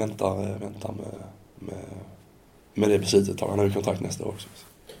tror han väntar med det beslutet. Han har ju kontrakt nästa år också.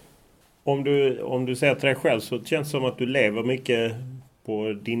 Om du säger till dig själv så känns det som att du lever mycket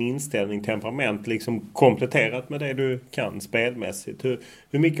på din inställning, temperament, liksom kompletterat med det du kan spelmässigt.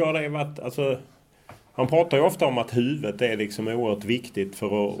 Hur mycket har det varit, alltså, han pratar ju ofta om att huvudet är liksom oerhört viktigt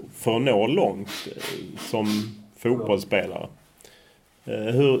för att nå långt som fotbollsspelare.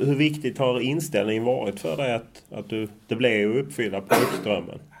 Hur viktigt har inställningen varit för dig att det blev uppfylla på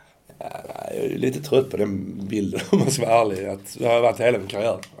drömmen? Jag är lite trött på den bilden om man ska vara ärlig. Att det har varit hela min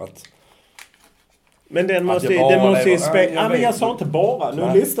karriär. Men den måste ju spela. Men jag sa inte bara.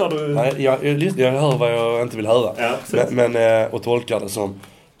 Nu lyssnar du. Nej, jag hör vad jag inte vill höra. Ja, men och tolkar det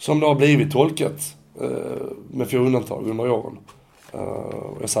som det har blivit tolkat med få undantag under åren.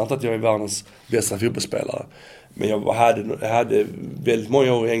 Jag sa inte att jag är världens bästa fotbollsspelare. Men jag hade väldigt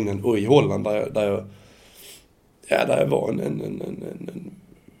många år i England och i Holland där jag var en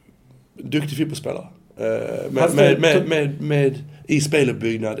duktig fotbollsspelare. Med i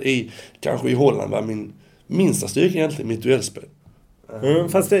speluppbyggnad kanske i Holland var min minsta styrka egentligen mitt duellspel.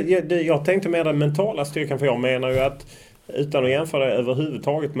 Fast jag tänkte med den mentala styrkan, för jag menar ju att utan att jämföra det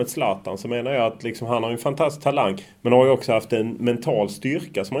överhuvudtaget med Zlatan så menar jag att liksom, han har en fantastisk talang men har ju också haft en mental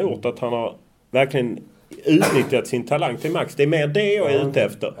styrka som har gjort att han har verkligen utnyttjat sin talang till max. Det är mer det jag är ute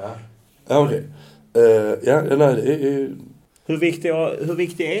efter. Ja, okej. Hur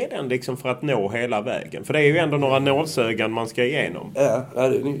viktig är den liksom för att nå hela vägen? För det är ju ändå några nålsögan man ska igenom. Ja, det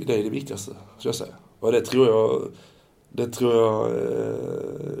är det viktigaste, ska jag säga. Och det tror jag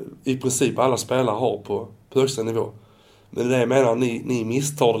i princip alla spelare har på högsta nivå. Men det jag menar, ni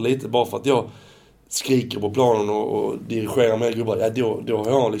misstar det lite bara för att jag skriker på planen och dirigerar med gubbar. Ja, då har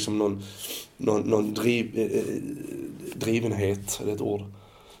jag liksom någon drivenhet, det är ett ord.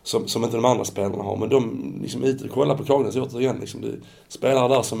 Som inte de andra spelarna har. Men de liksom ute och kollar på Klagenäs återigen. Liksom, det spelare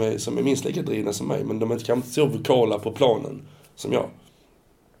där som är minst lika drivna som mig. Men de är kanske inte så vokala på planen som jag.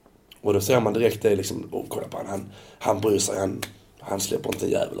 Och då ser man direkt det liksom. Kolla på han bryr sig. Han släpper inte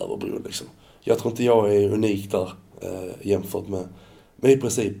en jävel över bron liksom. Jag tror inte jag är unik där jämfört med i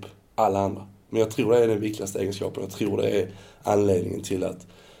princip alla andra. Men jag tror det är den viktigaste egenskapen. Jag tror det är anledningen till att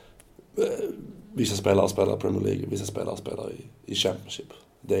vissa spelare spelar Premier League och vissa spelare spelar i Championship.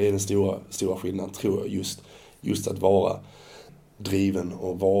 Det är den stora skillnaden, tror jag, just att vara driven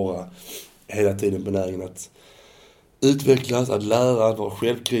och vara hela tiden benägen att utvecklas, att lära, att vara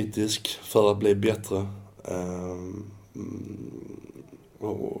självkritisk för att bli bättre.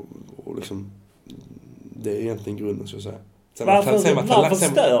 Och liksom, det är egentligen grunden, så att säga. Varför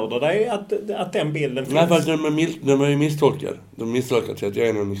stör det dig att den bilden finns? Nej, för att de är ju misstolkade. De är misstolkade till att jag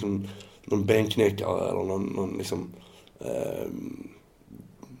är någon benknäckare eller någon liksom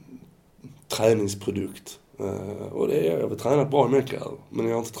träningsprodukt. Och det är, jag har tränat bra i mycket, men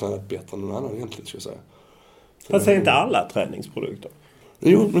jag har inte tränat bättre än någon annan egentligen, ska jag säga. Fast är inte alla träningsprodukter?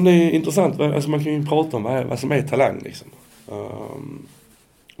 Jo, men det är intressant. Alltså man kan ju prata om vad som är talang liksom.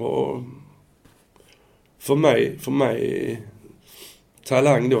 Och för mig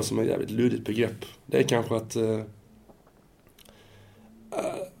talang då, som är ett jävligt luddigt begrepp, det är kanske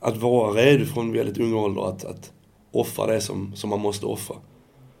att vara redo från väldigt ung ålder att offra det som man måste offra.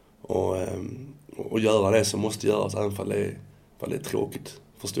 Och göra det som måste göras även för det är tråkigt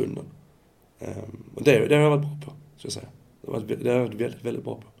för stunden. Och det har jag varit bra på, ska jag säga. Det har jag varit väldigt, väldigt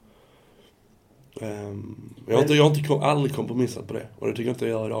bra på. Jag har aldrig kompromissat på det. Och det tycker jag inte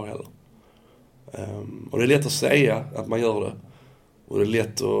jag gör idag heller. Och det är lätt att säga att man gör det. Och det är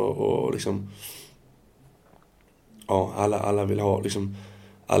lätt att liksom ja, alla vill ha liksom,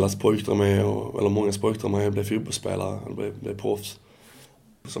 allas pojkdröm är, eller många pojkdrömmar är att bli fotbollsspelare eller bli proffs.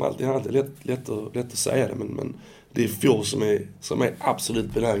 Som alltid är inte lätt att säga det, men det är få som är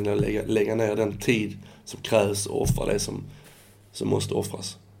absolut benägna att lägga ner den tid som krävs och offra det som måste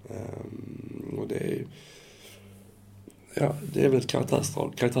offras. Och det är väl ett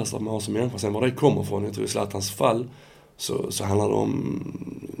karaktärsdrag man har som människa. Sen var det kommer från, jag tror i Zlatans fall så handlar det om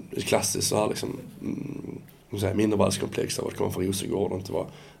ett klassiskt så här liksom mindervärldskomplex av att komma från Rosengård och inte vara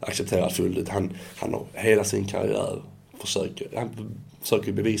accepterad fullt ut. Han har hela sin karriär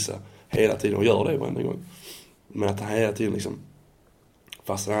försöker bevisa hela tiden och gör det varenda gång. Men att han hela tiden liksom,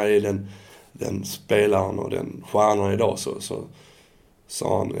 fast han är den spelaren och den stjärnan idag så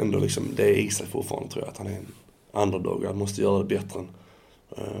har han ändå liksom, det är i sig fortfarande, tror jag, att han är en underdog. Han måste göra det bättre än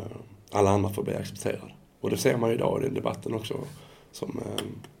alla andra för att bli accepterad. Och det ser man ju idag i den debatten också som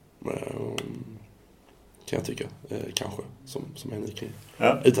kan jag tycka, kanske, som händer kring.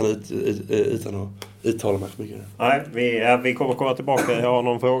 Ja. Utan att uttala mig för mycket. Nej, vi kommer komma tillbaka. Jag har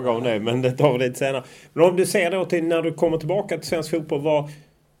någon fråga om det, men det tar vi lite senare. Men om du ser då till när du kommer tillbaka till svensk fotboll,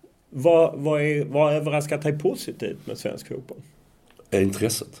 vad överraskar dig positivt med svensk fotboll?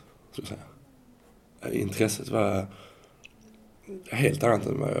 Intresset, skulle jag säga. Intresset var helt annat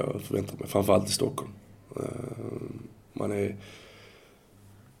än vad jag förväntade mig, framförallt i Stockholm. Man är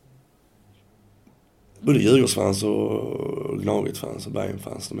både Djurgårdsfans och Laget-fans och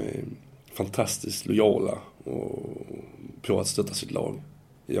Bayern-fans, de är fantastiskt lojala och på att stötta sitt lag.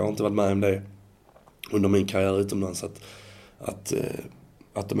 Jag har inte varit med om det under min karriär utomlands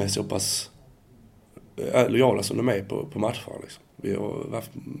att de är så pass lojala som de är på matcher. Liksom. Vi har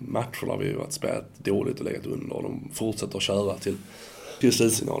haft matcher där vi har varit spelat dåligt och legat under och de fortsätter att köra till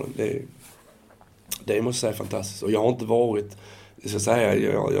slutsignalen. Det måste jag säga fantastiskt. Och jag har inte varit,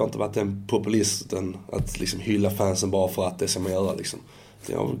 jag har inte varit en populisten att liksom hylla fansen bara för att det är som man gör. Liksom.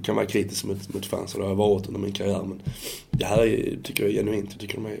 Jag kan vara kritisk mot fans och det har jag varit under min karriär. Men det här tycker jag är genuint. Jag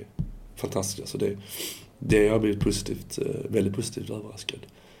tycker de är fantastiska. Så det har blivit väldigt positivt överraskad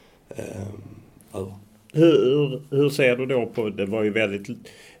över. Hur ser du då på, det var ju väldigt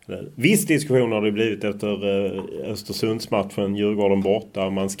viss diskussion har det blivit efter Östersundsmatchen, Djurgården borta.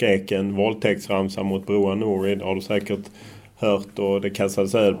 Man skrek en våldtäktsramsa mot Broa Nouri, det har du säkert hört, och det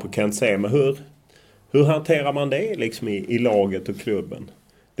kastades öl på Kent C. Men hur hanterar man det liksom i laget och klubben?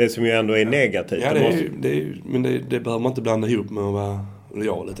 Det som ju ändå är negativt. Ja, men det behöver man inte blanda ihop med att vara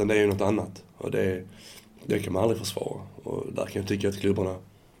lojal, utan det är ju något annat. Och det kan man aldrig försvara. Och där kan jag tycka att klubbarna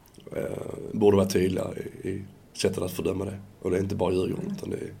borde vara tydliga i sättet att fördöma det. Och det är inte bara Djurgården, utan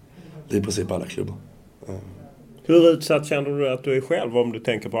det är i princip alla klubbar. Hur utsatt känner du att du är själv om du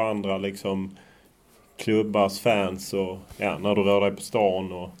tänker på andra liksom klubbars fans och när du rör dig på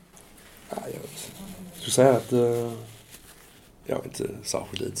stan? Och... Ja, jag skulle säga att jag är inte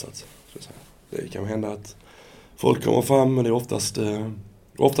särskilt utsatt. Det kan hända att folk kommer fram, men det är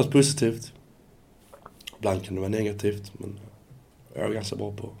oftast positivt. Ibland kan det vara negativt, men jag är ganska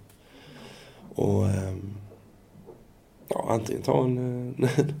bra på och antingen ta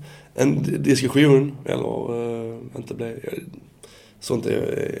en diskussion eller inte bli. Sånt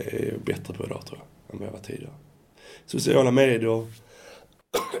är jag bättre på idag, tror jag, än vad jag var tidigare. Sociala medier,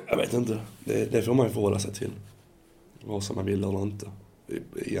 jag vet inte. Det får man ju förhålla sig till. Vad som man vill eller inte,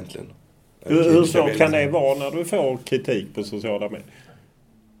 egentligen. Hur svårt kan det vara när du får kritik på sociala medier?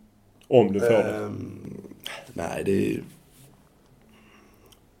 Om du får det? Nej, det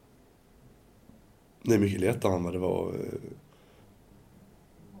är mycket lättare än vad det var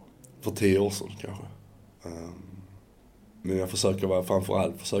för 10 år sedan kanske. Men jag försöker vara,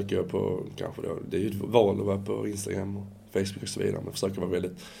 framförallt försöker jag på, kanske då, det är ju ett val att vara på Instagram och Facebook och så vidare, men jag försöker vara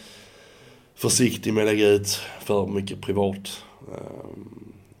väldigt försiktig med att lägga ut för mycket privat.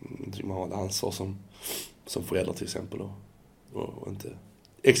 Man har ett ansvar som förälder till exempel då, och inte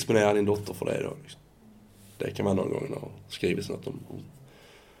exponera din dotter för det då. Liksom. Det kan man någon gång ha skrivit något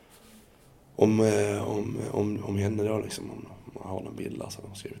om henne då, liksom, om man har en bild där så har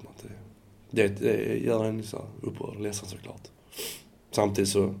de skrivit något. Det gör en så upprörd och ledsen såklart. Samtidigt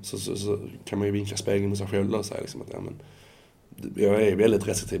så kan man ju vinkla spegeln mot sig själv och säga liksom att jag är väldigt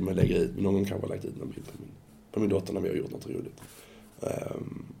restriktiv med att lägga ut, men någon gång kan jag lagt ut en bild på min dotter när vi har gjort något roligt.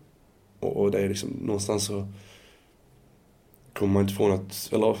 Och det är liksom någonstans så kommer man inte från att,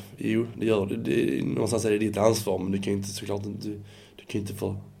 eller jo, det gör det. Någonstans är det ditt ansvar, men du kan inte såklart inte, du kan inte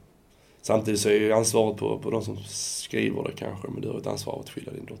få. Samtidigt så är ju ansvaret på de som skriver det kanske, men du har ett ansvar att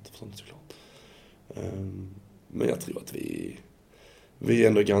skilja din dotter för sånt såklart. Men jag tror att vi är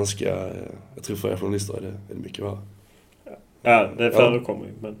ändå ganska, jag tror för er journalister är det mycket värre. Ja, det förekommer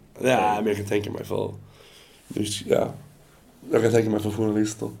ju. Men... Ja, men jag kan tänka mig för Jag kan tänka mig för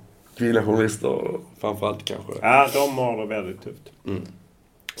journalister. Kvinnliga journalister framförallt kanske. Ja, de har det väldigt tufft.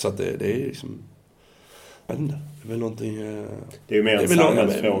 Så att det är liksom... Jag vet inte. Det är väl någonting... Det är ju mer en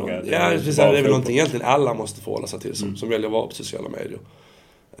samhällsfråga. Det är väl någonting egentligen alla måste förhålla sig till som väljer att vara på sociala medier.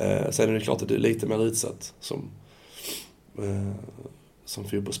 Sen är det klart att det är lite mer utsatt som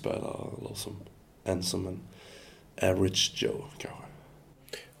fotbollsspelare eller som en average Joe kanske.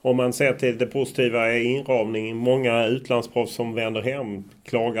 Om man ser till det positiva i inramning, många utlandsproffs som vänder hem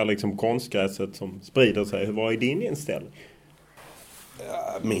klagar liksom konstgräset som sprider sig. Vad är din inställning?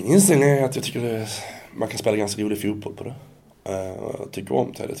 Min inställning är att jag tycker man kan spela ganska rolig fotboll på det. Jag tycker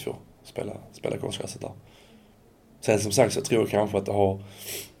om Tele2, spela konstgräset där. Sen som sagt så tror jag kanske att det har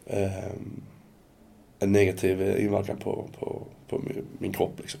en negativ inverkan på min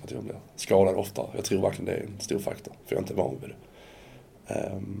kropp. Liksom, att jag blir skadad ofta. Jag tror verkligen det är en stor faktor, för jag är inte van vid det.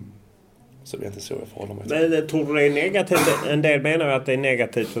 Så det är inte så jag förhåller mig till. Men tror du det är negativt? En del menar att det är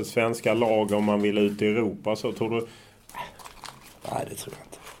negativt för svenska lag om man vill ut i Europa. Så tror du... Nej, det tror jag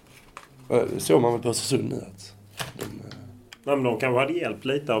inte. Det såg man väl på Östersund nu att men de kanske hade hjälpt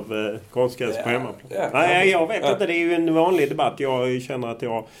lite av konstgräs på hemmaplan. Nej, jag vet inte. Det är ju en vanlig debatt. Jag känner att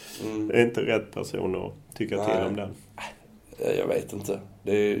jag är inte rätt person att tycka till om den. Jag vet inte.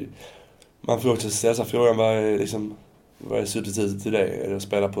 Man får också ställa sig frågan vad är substitutet till det? Är det att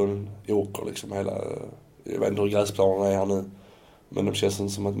spela på en åker liksom jag vet inte hur gräsplanerna är här nu. Men det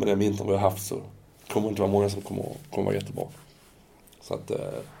känns som att med den vintern vi har haft så kommer det inte vara många som kommer vara jättebra. Så att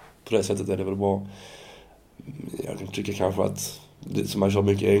på det sättet är det väl bra. Jag tycker kanske att det som man kör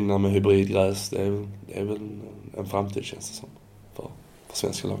mycket egna med hybridgräs, det är väl en framtid känns det som för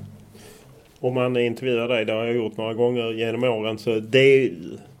svenska lag. Om man intervjuar dig, det har jag gjort några gånger genom åren, så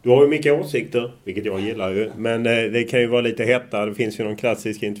du har ju mycket åsikter, vilket jag gillar ju, men det kan ju vara lite hetta. Det finns ju någon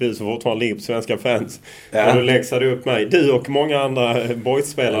klassisk intervju som fortfarande ligger på svenska fans. Ja. Och du läxade upp mig. Du och många andra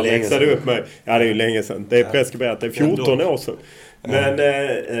boysspelare läxade upp mig. Ja, det är ju länge sedan. Det är preskriberat. Det är 14 år sedan.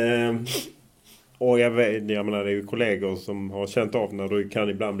 Men... och jag menar, det är ju kollegor som har känt av när du kan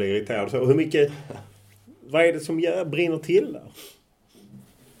ibland bli irriterad. Så hur mycket... Vad är det som brinner till där?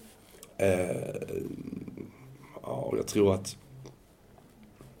 Jag tror att...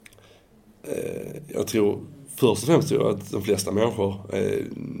 först och främst tror jag att de flesta människor...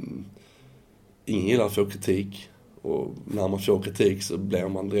 ingen gillar att få kritik. Och när man får kritik så blir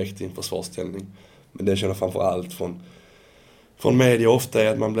man direkt i en försvarsställning. Men det känner framför allt från media ofta är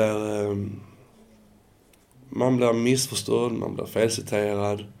att man blir missförstådd, man blir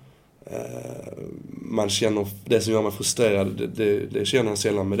felciterad. Man känner det som gör mig frustrerad, det känner jag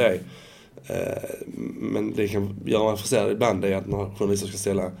sällan med dig. Men det kan göra mig frustrerad ibland är att när journalister ska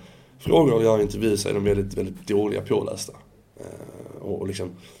ställa frågor och göra intervjuer så är de väldigt, väldigt dåliga pålästa. Och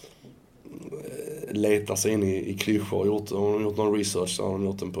liksom letar sig in i klyschor och gjort någon research så har de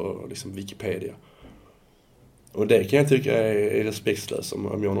gjort den på liksom Wikipedia. Och det kan jag tycka är respektlöst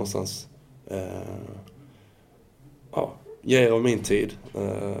om jag någonstans ger av min tid.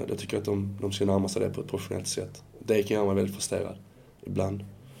 Jag tycker att de ska närma sig det på ett professionellt sätt. Det kan göra mig väldigt frustrerad ibland.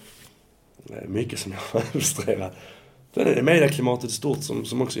 Det är mycket som jag är frustrerad. Det är medieklimatet stort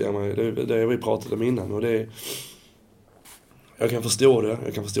som också gör mig. Det har vi pratat om innan. Och jag kan förstå det.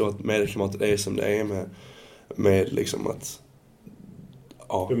 Jag kan förstå att medieklimatet är som det är med liksom att...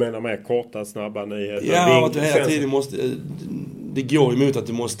 Ja. Du menar med korta, snabba nyheter? Ja, att du hela tiden måste... Det går emot att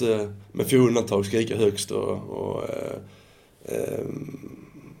du måste med få undantag skrika högst och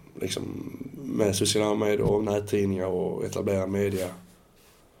liksom med sociala medier och nättidningar och etablera media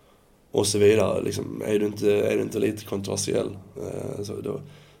och så vidare. Liksom, är du inte lite kontroversiell så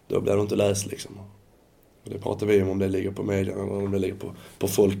då blir du inte läst liksom. Och det pratar vi om det ligger på media eller om det ligger på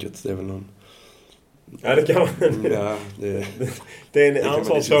folket. Det är väl någon... Ja, det kan man. Ja, det är en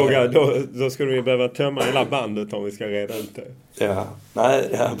ansvarsfråga. Då skulle vi behöva tömma hela bandet om vi ska reda ut det. Ja,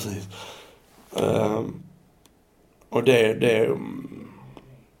 precis. Och det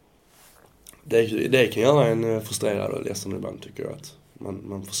kan göra en frustrerad och ledsen ibland, tycker jag. Att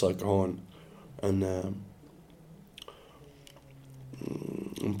man försöker ha en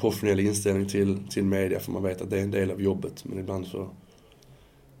professionell inställning till media, för man vet att det är en del av jobbet. Men ibland så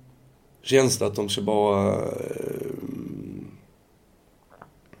känns det att de ska bara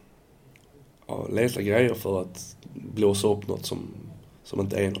leta grejer för att blåsa upp något som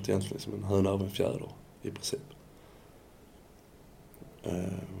inte är något egentligen, som en höna över en fjäder i princip.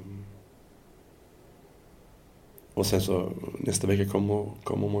 Och sen så nästa vecka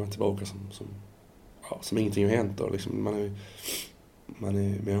kommer man tillbaka som ingenting har hänt och liksom man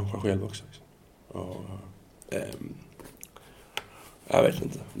är människa själv också liksom. Och, jag vet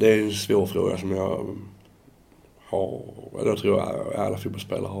inte. Det är en svår fråga som jag tror jag alla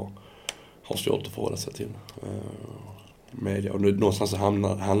fotbollsspelare har svårt att förhålla sig till media. Och nu, någonstans så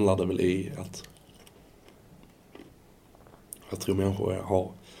handlar det väl i att jag tror människor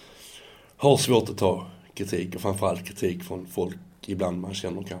har svårt att ta kritik, och framförallt kritik från folk ibland man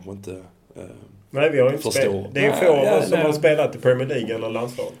känner kanske inte nej, vi har inte förstår. Det är få av oss som har spelat i Premier League eller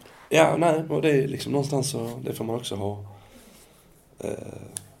landslag. Ja, nej, och det är liksom någonstans så det får man också ha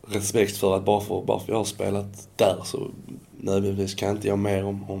respekt för, att bara för jag har spelat där så nödvändigtvis kan inte jag mer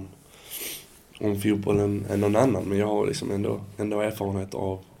om fotbollen än någon annan, men jag har liksom ändå erfarenhet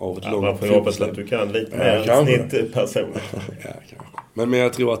av ett långt man får hoppas att du kan lite mer än snittperson. Ja, kanske. Men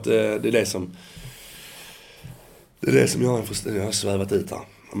jag tror att det är det som gör en frustrerad. Jag har svävat ut här.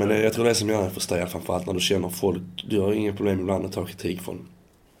 Men jag tror det som gör en frustrerad, framförallt när du känner folk. Du har inga problem ibland att ta kritik från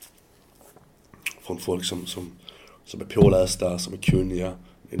folk som är pålästa, som är kunniga.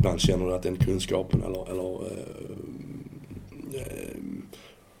 Ibland känner du att den kunskapen eller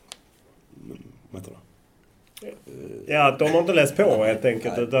vad heter det? Ja, de har inte läst på helt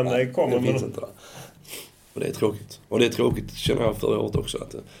enkelt, utan det kommer det finns inte där. Och det är tråkigt. Och det är tråkigt, känner jag förra året också,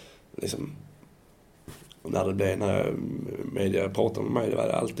 att liksom när media pratade med mig, det var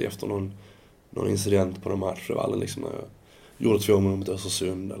alltid efter någon incident på någon match. Det var aldrig liksom när jag gjorde 2 mål mot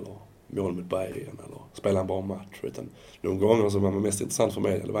Östersund eller mål mot Bayern eller spelade en bra match. Utan de gånger som var mest intressant för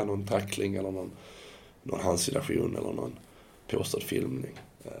mig, det var någon tackling eller någon handsituation eller någon påstådd filmning.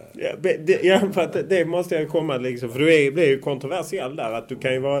 Ja, för att det måste jag komma liksom, för du blir ju kontroversiell där, att du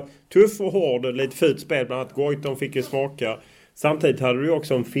kan ju vara tuff och hård och lite fult spel, bland annat Goitom fick ju smaka. Samtidigt hade du ju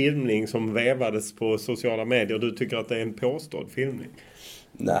också en filmning som vävades på sociala medier, och du tycker att det är en påstådd filmning?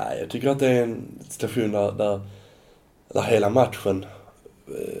 Nej, jag tycker att det är en situation där hela matchen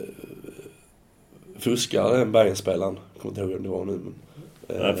fuskar den Bayern-spelaren. Jag kommer inte ihåg om det var nu.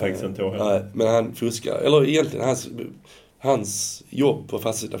 Nej, faktiskt inte ihåg. Nej, men han fuskar. Eller egentligen hans jobb på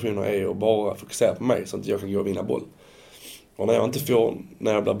fasta situationer är att bara fokusera på mig så att jag kan gå och vinna boll. Och när jag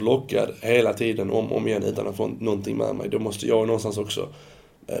blir blockad hela tiden om igen utan att få någonting med mig, då måste jag någonstans också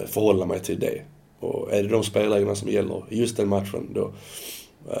förhålla mig till det. Och är det de spelreglerna som gäller i just den matchen, då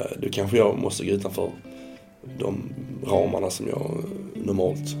kanske jag måste gå utanför de ramarna som jag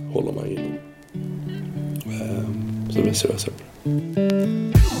normalt håller mig inom. Så det är så jag ser på det.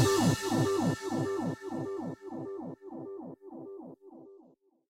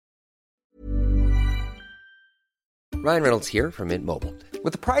 Ryan Reynolds here from Mint Mobile.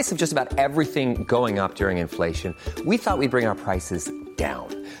 With the price of just about everything going up during inflation, we thought we'd bring our prices down.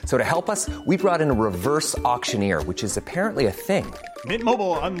 So to help us, we brought in a reverse auctioneer, which is apparently a thing. Mint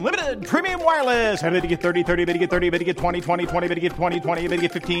Mobile Unlimited Premium Wireless. How to get 30, 30, how to get 30, how to get 20, 20, 20, how to get 20, 20, how to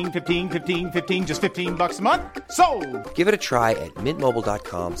get 15, 15, 15, 15, just $15 a month? Sold! Give it a try at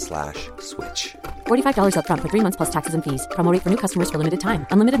mintmobile.com/switch. $45 up front for 3 months plus taxes and fees. Promo rate for new customers for limited time.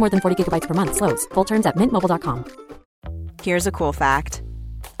 Unlimited more than 40 gigabytes per month. Slows full terms at mintmobile.com. Here's a cool fact.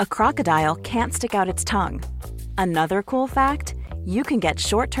 A crocodile can't stick out its tongue. Another cool fact, you can get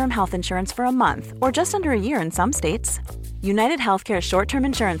short-term health insurance for a month or just under a year in some states. United Healthcare short-term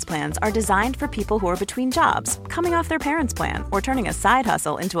insurance plans are designed for people who are between jobs, coming off their parents' plan, or turning a side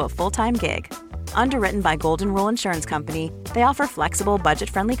hustle into a full-time gig. Underwritten by Golden Rule Insurance Company, they offer flexible,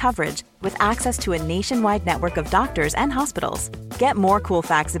 budget-friendly coverage with access to a nationwide network of doctors and hospitals. Get more cool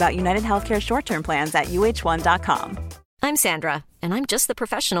facts about United Healthcare short-term plans at uh1.com. I'm Sandra, and I'm just the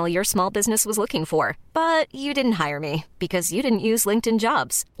professional your small business was looking for. But you didn't hire me because you didn't use LinkedIn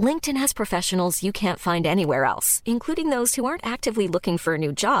Jobs. LinkedIn has professionals you can't find anywhere else, including those who aren't actively looking for a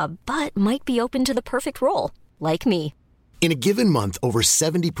new job, but might be open to the perfect role, like me. In a given month, over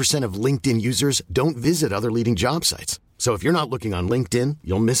 70% of LinkedIn users don't visit other leading job sites. So if you're not looking on LinkedIn,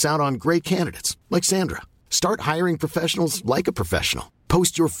 you'll miss out on great candidates like Sandra. Start hiring professionals like a professional.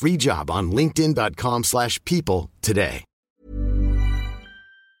 Post your free job on linkedin.com/people today.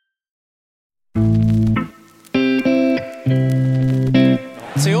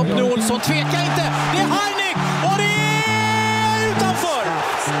 Se upp nu, Olsson, tveka inte! Det är Heinik! Och det är utanför!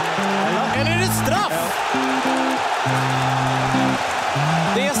 Eller är det straff?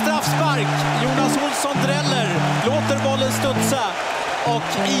 Det är straffspark. Jonas Olsson dräller, låter bollen studsa.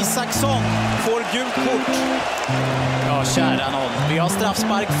 Och Isaksson får gult kort. Ja, kära någon. Vi har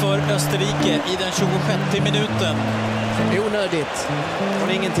straffspark för Österrike i den 26:e minuten. Onödigt.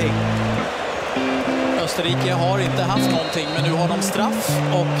 Och ingenting. Österrike har inte haft någonting, men nu har de straff.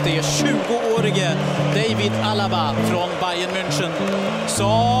 Och det är 20-årige David Alaba från Bayern München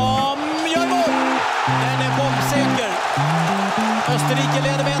som gör mål. Den är bombsäker. Österrike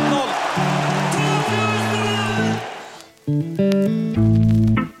leder med 1-0.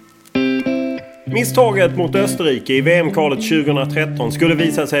 Misstaget mot Österrike i VM-kvalet 2013 skulle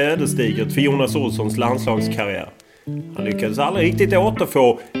visa sig ödesdigert för Jonas Olssons landslagskarriär. Han lyckades aldrig riktigt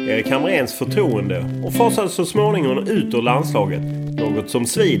återfå Erik Hamréns förtroende och fasades så småningom ut ur landslaget. Något som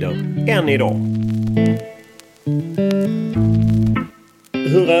svider än idag.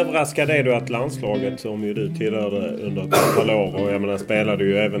 Hur överraskade är du att landslaget, som ju du tillhörde under ett antal år, och jag menar spelade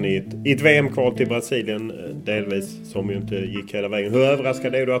ju även i ett VM-kval till Brasilien delvis, som ju inte gick hela vägen. Hur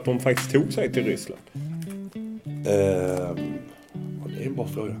överraskade är du att de faktiskt tog sig till Ryssland? Det är en bra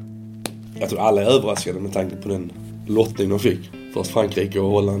fråga. Jag tror alla är överraskade med tanke på den lottning de fick. Först Frankrike och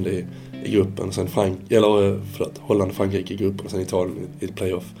Holland i gruppen, och sen Holland och Frankrike i gruppen och sen Italien i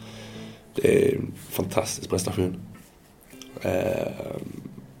playoff. Det är en fantastisk prestation.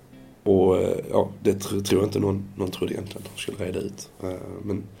 Det tror jag inte någon trodde egentligen de skulle reda ut.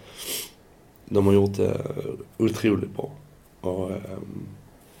 Men de har gjort det otroligt bra. Och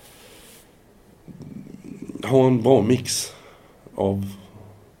har en bra mix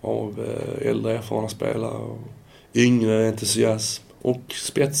av äldre erfarna spelare och yngre entusiasm och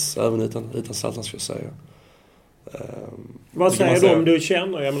spets även utan Zlatan, ska jag säga. Vad säger du om du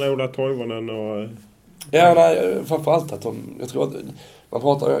känner? Jag menar Ola Toivonen och... Ja, nej, framförallt att jag tror att man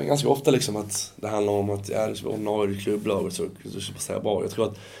pratar ganska ofta liksom att det handlar om att det är ordinarie klubblaget så säga bra. Jag tror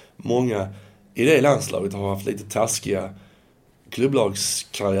att många i det landslaget har haft lite taskiga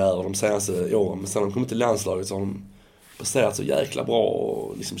klubblagskarriärer de senaste åren, men sen de kommit till landslaget så har de presterat så jäkla bra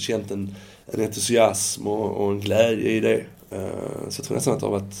och liksom känt en entusiasm och en glädje i det. Så jag tror nästan att det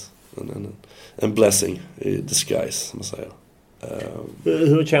har varit en blessing i disguise, som man säger.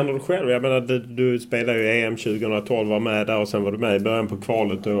 Hur känner du själv? Jag menar, du spelade ju EM 2012, var med där och sen var du med i början på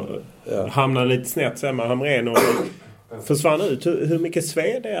kvalet och hamnade lite snett sen med Hamrén och försvann ut. Hur mycket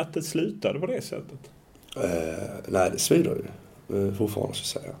sved det att det slutade på det sättet? Nej, det svider ju fortfarande,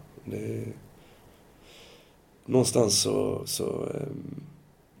 så att säga. Någonstans så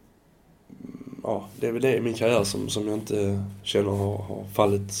det är väl det i min karriär som jag inte känner har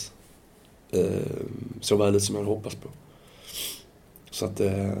fallit så väl ut som jag hoppats på. Så att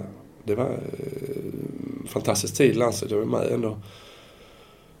det var en fantastisk tid i landslaget. Jag var med ändå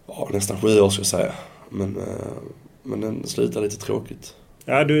nästan 7 år, ska jag säga. Men den slutade lite tråkigt.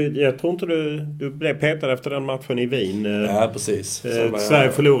 Ja, jag tror inte du blev petad efter den matchen i Wien. Ja, precis.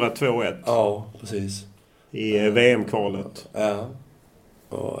 Sverige förlorade 2-1. Ja, precis. I VM-kvalet. Ja.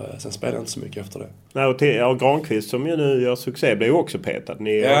 Och sen spelade jag inte så mycket efter det. Nej, och Granqvist, som ju nu gör succé, blev ju också petad.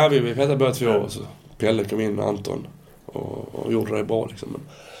 Ja, vi petade bara 2 år. Så Pelle kom in med Anton och gjorde det bra liksom. Men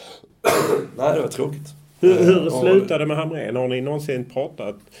nej, det var tråkigt. Hur slutade med Hamrén? Har ni någonsin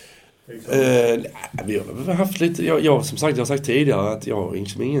pratat? Vi har haft lite... Jag som sagt, jag har sagt tidigare att jag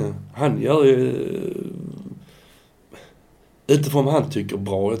liksom ingen... Han gör ju... utifrån vad han tycker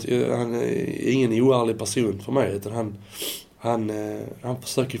bra. Han är ingen oärlig person för mig, utan han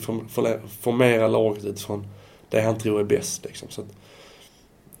försöker formera laget utifrån det han tror är bäst liksom. Så att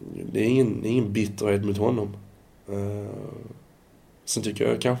det är ingen bitterhet mot honom. Sen tycker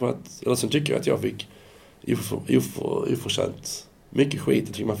jag att jag fick oförtjänt mycket skit.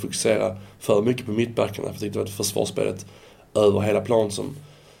 Jag tycker man fokuserar för mycket på mittbackarna. Jag tyckte det var ett försvarsspelet över hela plan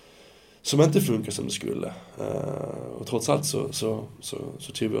som inte funkar som det skulle. Och trots allt så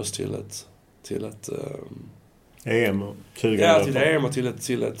tog vi oss till ett EM och 20 ja, till EM och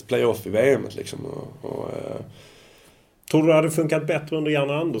till ett playoff i VM liksom. Tror du det hade funkat bättre under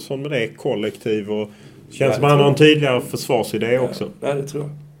Janne Andersson med det kollektiv och känns som han har en tydligare försvarsidé också? Nej, det tror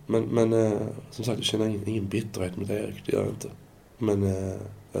jag. Men som sagt, jag känner ingen bitterhet mot Erik, det gör jag inte. Men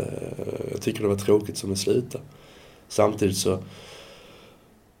jag tycker det var tråkigt som det slutade. Samtidigt så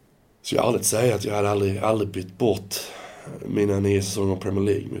jag aldrig säga att jag hade aldrig bytt bort mina 9 säsonger av Premier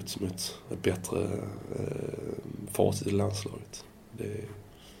League mot ett bättre facit i landslaget.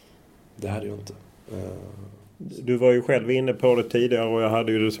 Det hade jag inte. Du var ju själv inne på det tidigare och jag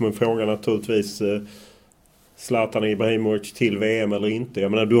hade ju det som en fråga naturligtvis. Zlatan Ibrahimovic till VM eller inte?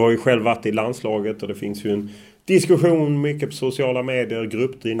 Jag menar, du har ju själv varit i landslaget och det finns ju en diskussion mycket på sociala medier,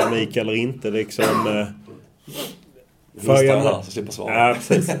 gruppdynamik eller inte liksom. För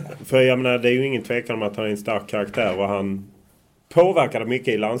jag menar, det är ju ingen tvekan om att han är en stark karaktär och han påverkade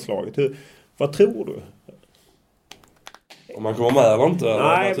mycket i landslaget. Vad tror du? Om man kommer med eller inte?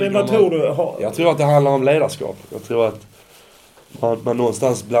 Nej, men vad tror du? Jag tror att det handlar om ledarskap. Jag tror att man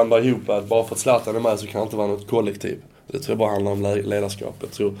någonstans blandar ihop att bara för att Zlatan är med så kan det inte vara något kollektiv. Det tror jag bara handlar om ledarskap.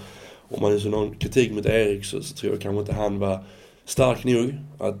 Jag tror, om man hyser någon kritik mot Erik så tror jag kanske inte han var stark nog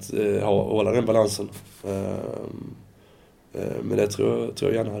att hålla den balansen. Men det tror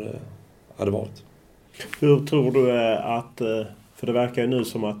jag gärna hade varit. Hur tror du att... För det verkar ju nu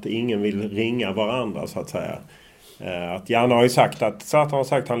som att ingen vill ringa varandra så att säga. Att Janne har ju sagt att Zlatan har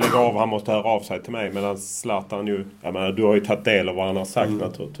sagt att han lägger av, han måste höra av sig till mig. Medan Zlatan ju, jag menar, du har ju tagit del av vad han har sagt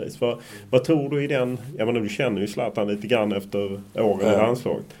naturligtvis. Vad tror du i den, jag menar, du känner ju Zlatan lite grann efter åren i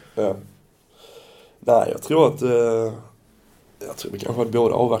landslaget. Ja. Nej, jag tror att vi kanske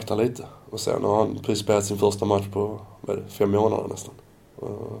båda avvaktar lite. Och sen har han precis spelat sin första match på 5 månader nästan.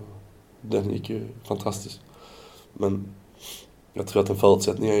 Den gick ju fantastiskt. Men jag tror att en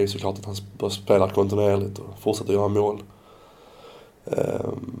förutsättning är ju såklart att han spelar kontinuerligt och fortsätter göra mål.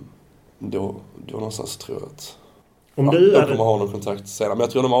 Då någonstans tror jag att jag kommer ha någon kontakt senare. Men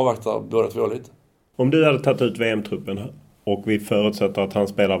jag tror att de avvaktar båda två lite. Om du hade tagit ut VM-truppen och vi förutsätter att han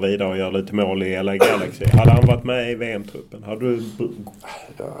spelar vidare och gör lite mål i LA Galaxy, hade han varit med i VM-truppen? Hade du...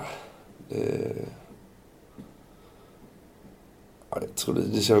 Jag tror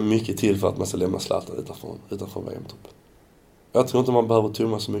det känns mycket till för att man ska lämna Zlatan utanför VM-truppen. Jag tror inte man behöver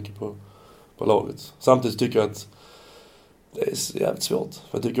tumma så mycket på laget. Samtidigt tycker jag att det är jävligt svårt.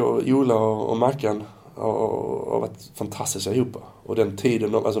 För jag tycker Ola och Mackan har varit fantastiska ihop. Och den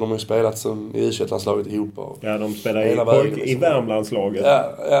tiden, de har ju spelat som i U21-landslaget ihop. Ja, de spelar i Värmlandslaget.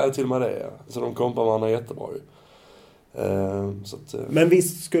 Ja, till och med det. Ja. Så de kompar varandra jättebra ju. Men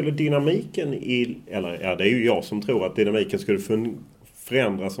visst skulle dynamiken det är ju jag som tror att dynamiken skulle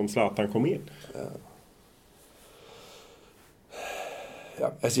förändras om Zlatan kom in.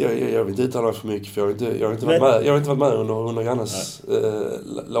 Ja, alltså jag vill inte uttala mig för mycket för jag har inte varit med under Jannes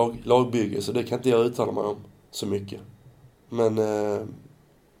lagbygge, så det kan inte jag uttala mig om så mycket. Men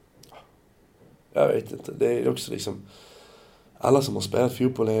jag vet inte, det är också liksom alla som har spelat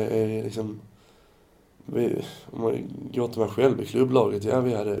fotboll är liksom, om man går till mig själv i klubblaget,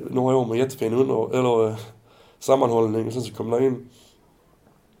 vi hade några år med jättefin sammanhållning, och sen så kom det in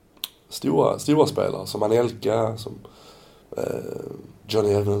stora spelare som Anelka, som Johnny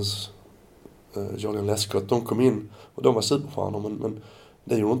Evans, Julian Lescott, de kom in och de var superstjärnor, men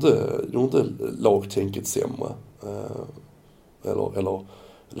det gjorde inte lagtänket sämre. Eller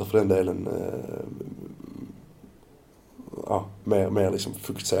för den delen mer liksom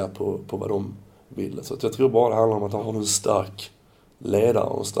fokuserat på vad de vill. Så jag tror bara det handlar om att ha en stark ledare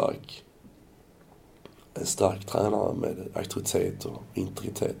och en stark tränare med auktoritet och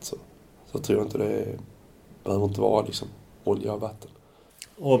integritet. Så tror jag inte det behöver inte vara liksom olja och vatten.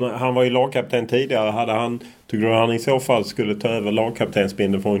 Och han var ju lagkapten tidigare. Tycker du han i så fall skulle ta över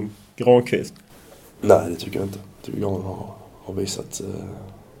lagkaptensbindeln från Granqvist? Nej, det tycker jag inte. Jag tycker han har visat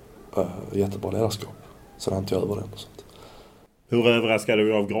jättebra ledarskap. Så han tar över den och sånt. Hur överraskar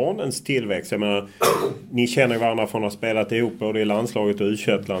du av Granens tillväxt? Jag menar, ni känner varandra från att ha spelat ihop både i landslaget och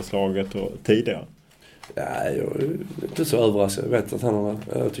U21-landslaget och tidigare. Nej, jag är inte så överraskad. Jag vet att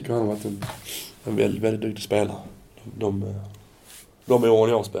jag tycker han har varit en väldigt, väldigt duktig spelare. De åren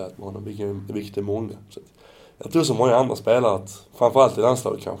jag har spelat med honom, vilket är många. Så jag tror som många andra spelare, att framförallt i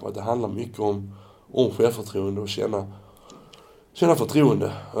landslaget kanske, att det handlar mycket om självförtroende och känna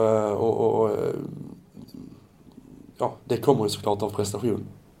förtroende. Ja, det kommer ju såklart av prestation.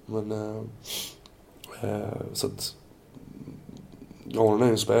 Men så att Granen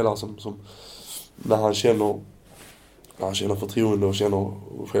är en spelare som när han känner förtroende och känner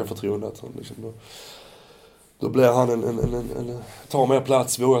självförtroende, att han liksom då blir han en tar mer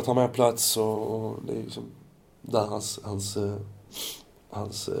plats, vågar ta mer plats, och det är liksom där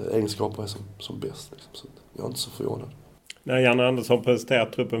hans egenskaper är som bäst liksom. Så jag är inte så förvånad. När Janne Andersson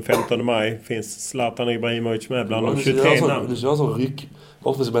presenterat truppen 15 maj finns Zlatan Ibrahimovic med bland de 23 namn. Du kör sån ryck.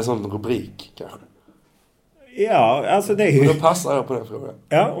 Varför så blir det sån rubrik kanske? Ja, alltså det är ju... Då passar jag på den frågan.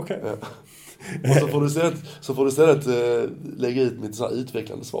 Ja, okej. Okay. Ja. Och så får du istället lägga ut mitt så här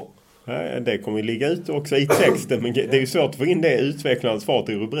utvecklande svar. Ja, det kommer ju ligga ut också i texten, men det är ju svårt att få in det utvecklande svaret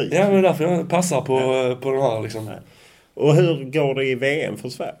i rubrik. Ja, men det är därför jag passar på den här liksom. Och hur går det i VM för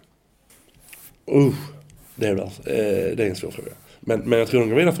Sverige? Det är en svår fråga. Men jag tror de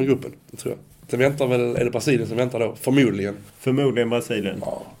går vidare från gruppen. Det tror jag. Sen väntar väl, är det Brasilien som väntar då? Förmodligen Brasilien.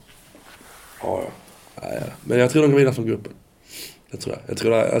 Ja. Men jag tror de går vidare från gruppen. Jag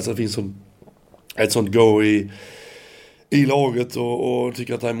tror att det finns ett sånt go i laget, och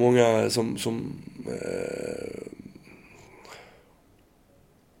tycker att det är många som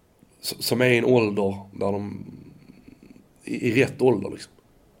är i en ålder där de i rätt ålder liksom.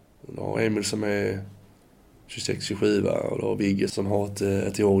 Du har Emil som är 26-27, och då har Vigge som har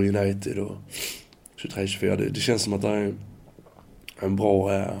ett år i United och 23-24. Det känns som att det är en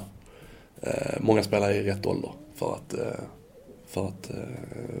bra många spelare i rätt ålder för att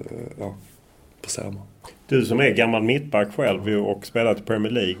prestera. Du som är gammal mittback själv och spelat i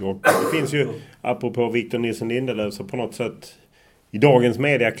Premier League, och det finns ju, apropå Victor Nilsson Lindelöf, så på något sätt i dagens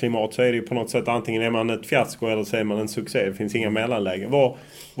mediaklimat så är det ju på något sätt antingen är man ett fiasko eller så är man en succé. Det finns inga mellanlägen.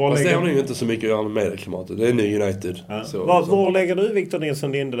 Fast det har nog inte så mycket att göra med mediaklimatet. Det är New United. Ja. Var lägger du Victor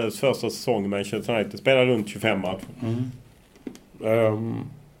Nilsson Lindelöfs första säsong i Manchester United? Spelar runt 25 matcher.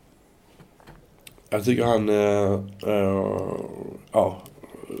 Jag tycker han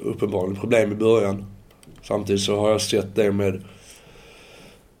uppenbarligen problem i början. Samtidigt så har jag sett det med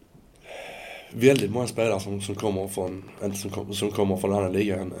väldigt många spelare som kommer från som kommer från en annan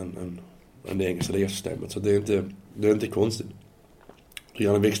liga än det engelska ligasystemet. Så det är inte konstigt. Han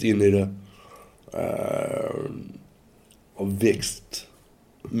har växt in i det och växt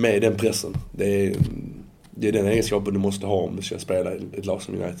med den pressen. Det är den egenskapen du måste ha om du ska spela i ett lag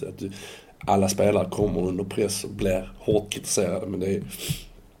som United. Att alla spelare kommer under press och blir hårt kritiserade, men det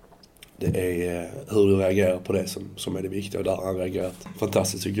är hur du reagerar på det som är det viktiga, och där har han reagerat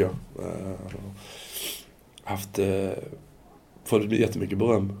fantastiskt tycker jag. Fått jättemycket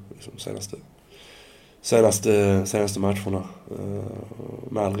beröm liksom, senaste matcherna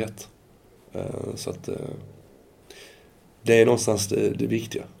med all rätt. Så att det är någonstans det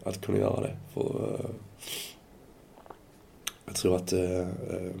viktiga att kunna göra det. För jag tror att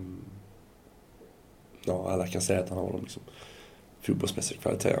alla kan säga att han har de liksom, fotbollsmässiga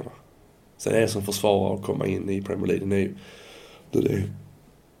kvaliteterna. Sen är det som försvarare att komma in i Premier League. Det är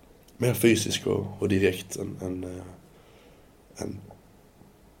mer fysiskt och direkt än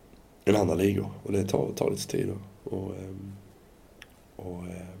andra ligor. Och det tar lite tid och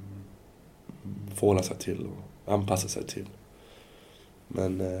förhålla sig till och anpassa sig till.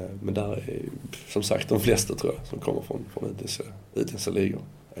 Men där är som sagt de flesta tror jag som kommer från utländska ligor.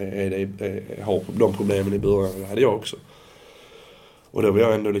 Har de problemen i början. Det hade jag också. Och då var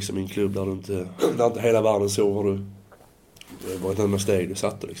jag ändå liksom i en klubb där inte hela världen såg hur det var ett enda steg du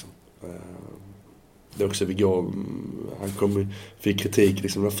satte liksom. Det också fick kritik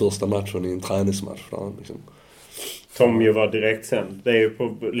liksom den första matchen i en träningsmatch där han liksom. Som ju var direkt sänd. Det är ju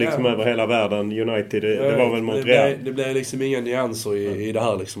på, liksom över hela världen. United, det var väl Montreal. Det blev liksom inga nyanser i det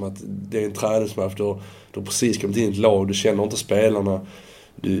här liksom, att det är en träningsmatch. Du precis kommit in i ett lag. Du känner inte spelarna.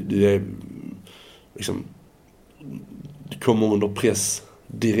 Du är liksom, du kommer under press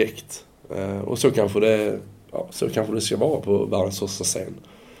direkt. Och så kanske det ska vara på världens största scen.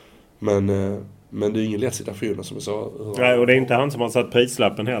 Men det är ingen lätt situation som jag sa. Nej, och det är inte han som har satt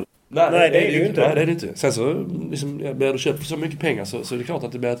prislappen heller. Nej, det är det ju inte. Nej, det är det inte. Sen så liksom, blir du köpt för så mycket pengar så är det klart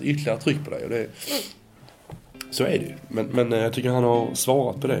att det blir ett ytterligare tryck på dig. Och så är det ju. Men jag tycker han har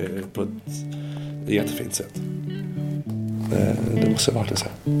svarat på det på ett jättefint sätt. Det måste jag verkligen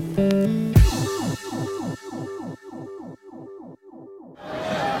säga.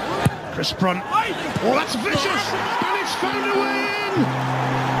 Chris Brunt. Oh, that's vicious! And it's found a way in!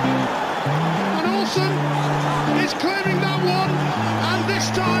 And Olsen is claiming that one. And this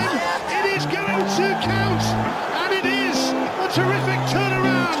time, it is going to count. And it is a terrific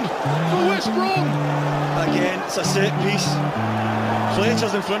turnaround for West Brom. Again, it's a set piece.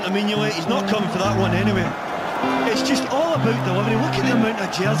 Fletcher's in front of Mignolet. He's not coming for that one anyway. It's just all about delivery. Look at the amount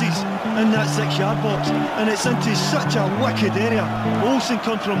of jerseys in that 6-yard box. And it's into such a wicked area. Olsen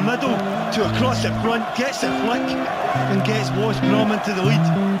comes from middle to across the front, gets a flick and gets West Brom into the lead.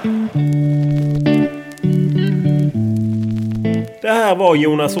 Det här var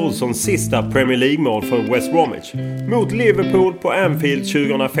Jonas Olssons sista Premier League-mål för West Bromwich mot Liverpool på Anfield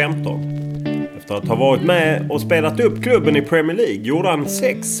 2015. Efter att ha varit med och spelat upp klubben i Premier League gjorde han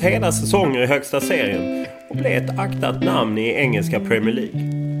 6 hela säsonger i högsta serien och blev ett aktat namn i engelska Premier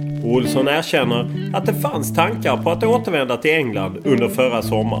League. Olsson erkänner att det fanns tankar på att återvända till England under förra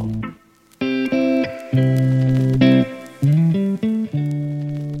sommaren.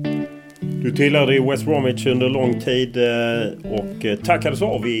 Du tillhörde i West Bromwich under lång tid och tackades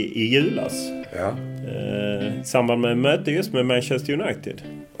av i julas. Ja. I samband med möte just med Manchester United.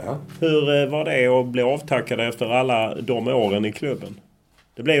 Ja. Hur var det att bli avtackade efter alla de åren i klubben?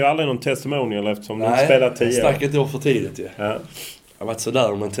 Det blev ju aldrig någon testimonial eftersom du spelade 10 år. Nej, jag stack ett år för tidigt ju. Ja. Jag har varit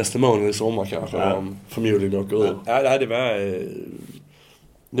sådär om en testimonial i sommar kanske. Ja. Om förmodligen åker ur. Ja, det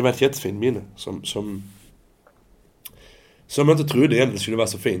var ett jättefint minne som jag inte trodde egentligen skulle vara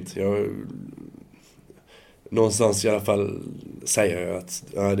så fint. Någonstans i alla fall säger jag att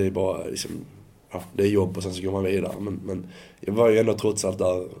det är bara liksom, det är jobb och sen så går man vidare. Men jag var ju ändå trots allt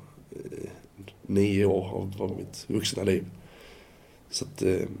där 9 år av mitt vuxna liv. Så att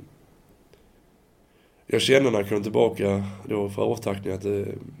jag känner när jag kom tillbaka då för avtackning att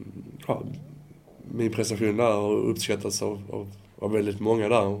min prestation där har uppskattats av väldigt många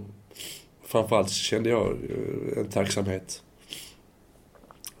där. Framförallt kände jag en tacksamhet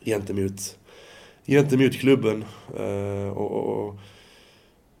gentemot gentemot klubben och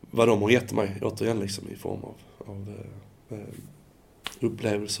vad de har gett mig återigen liksom, i form av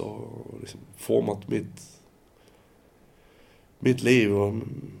upplevelser och liksom format mitt liv och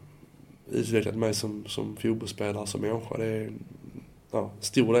utvecklat mig som fotbollsspelare, som människa. Det är en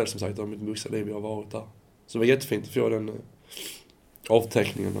stor del som sagt av mitt vuxna liv jag har varit där. Så det var jättefint att få den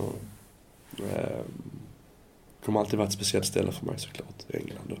avteckningen och kommer alltid vara ett speciellt ställe för mig såklart,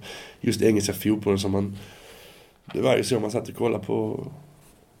 England. Och just engelska fotbollen som det var ju så man satt och kollade på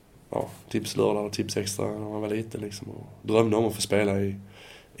tips lördag och tips extra när man var liten liksom, och drömde om att få spela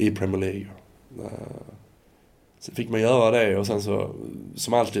i Premier League. Så fick man göra det och sen så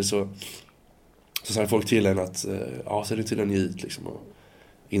som alltid så säger folk till en att så är det till en njut liksom, och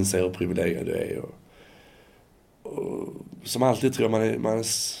inser hur privilegierad du är och som alltid tror jag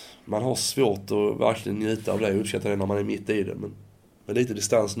man har svårt att verkligen njuta av det och uppskatta det när man är mitt i det, men med lite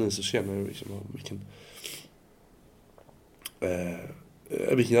distans nu så känner jag liksom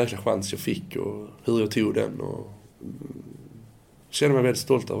vilken jäkla chans jag fick och hur jag tog den, och känner mig väldigt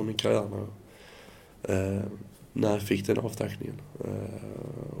stolt över min karriär när jag fick den avtackningen,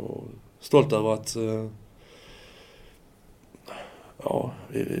 och stolt över att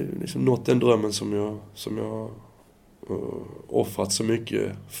liksom nått den drömmen som jag offrat så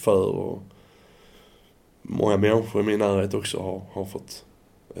mycket för, och många människor i min närhet också har fått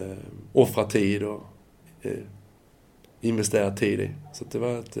offra tid och investera tid i. Så det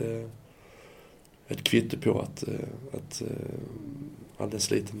var ett kvitto på att all den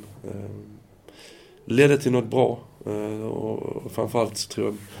sliten ledde till något bra, och framförallt så tror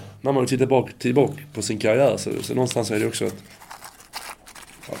jag när man tittar tillbaka på sin karriär så någonstans är det också att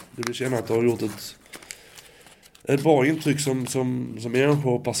du vill känna att du har gjort ett bra intryck som människa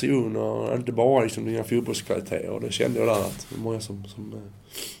och personer, inte bara liksom dina fotbollskvaliteter, och det kände jag där att många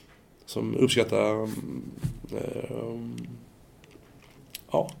som uppskattar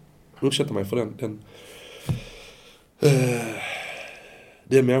uppskattar mig för den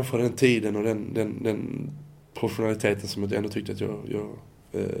människa, den tiden och den professionaliteten som jag ändå tyckte att jag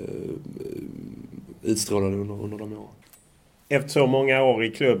utstrålade under de åren. Efter så många år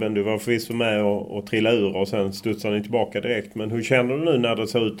i klubben, du var förvisso med och trilla ur och sen studsade ni tillbaka direkt. Men hur känner du nu när det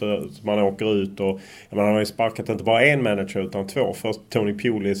ser ut att man åker ut och man har ju sparkat inte bara en manager utan två. Först Tony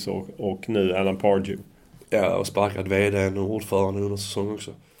Pulis och nu Alan Pardew. Ja, och sparkat vd och ordförande under säsongen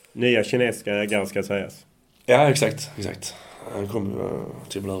också. Nya kinesiska ägare ska sägas. Ja, exakt. Han kom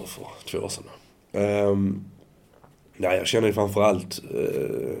till över för 2 år sedan. Jag känner ju framförallt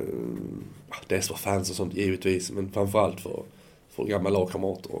dels för fans och sånt givetvis, men framförallt för gamla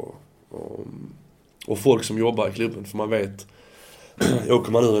lagkamrater och folk som jobbar i klubben, för man vet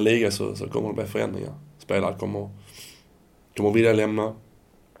åker man ur en liga så kommer det bli förändringar. Spelare kommer vilja lämna.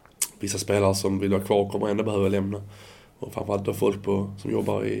 Vissa spelare som vill vara kvar kommer ändå behöva lämna, och framförallt då folk som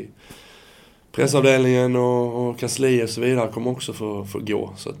jobbar i pressavdelningen och kansli och så vidare kommer också få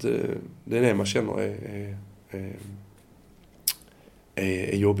gå, så att det är det man känner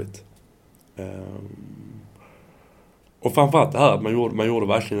är jobbigt. Och framförallt det här att man gjorde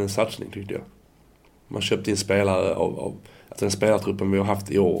verkligen en satsning, tyckte jag. Man köpte in spelare av att den spelartruppen vi har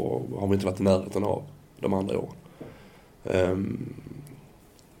haft i år har vi inte varit i närheten av de andra åren.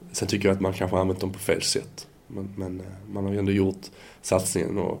 Sen tycker jag att man kanske har använt dem på fel sätt, men man har ju ändå gjort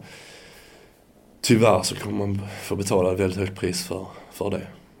satsningen, och tyvärr så kommer man få betala ett väldigt högt pris för det.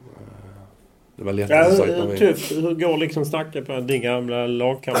 Det var lättare sagt när vi... Tufft. Hur går liksom snacka på din gamla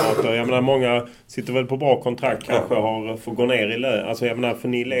lagkamrater? Jag menar, många sitter väl på bra kontrakt, kanske får gå ner i lön. Alltså jag menar, för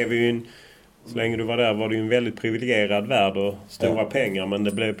ni lever ju så länge du var där var det ju en väldigt privilegierad värld och stora pengar, men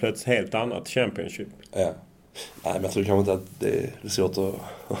det blev plötsligt helt annat Championship. Ja. Nej, men jag tror kanske inte att det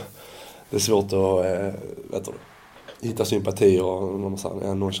är svårt att hitta sympatier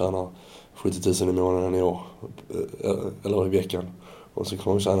när någon tjänar 70 000 i månaden i år eller i veckan, och så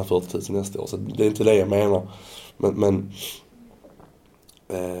kommer man tjäna 40 000 nästa år. Så det är inte det jag menar. Men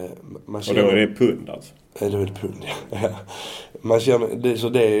man känner... Och då är det pund alltså? Ja, då är det pund, ja. Man känner, så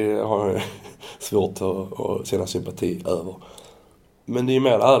det har jag svårt att känna sympati över. Men det är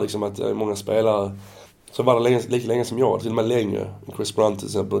mer där liksom att många spelare som var där lika länge som jag, till och med längre. Chris Brunt till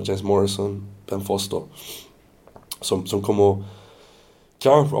exempel, James Morrison, Ben Foster. Som kommer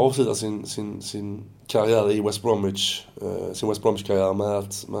kanske avsluta sin karriär i West Bromwich, sin West Bromwich-karriär med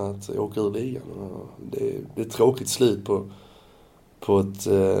att åka ur ligan. Det är ett tråkigt slut på ett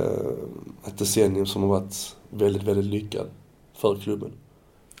decennium som har varit väldigt, väldigt lyckad för klubben.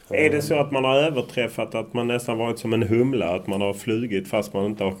 Är det så att man har överträffat, att man nästan varit som en humla, att man har flugit fast man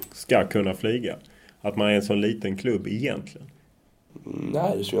inte ska kunna flyga? Att man är en sån liten klubb egentligen?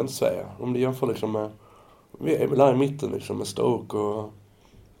 Nej, det skulle jag inte säga. Om det jämför liksom med... Vi är väl där i mitten liksom med Stoke och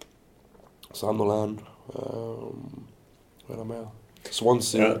Sunderland. Vad är det mer?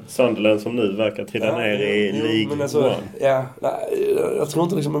 Swansea. Ja, Sunderland som nu verkar trilla ner i League One. Ja, nej, jag tror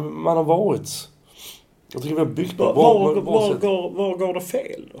inte liksom man har varit... Jag tycker vi har byggt på var går det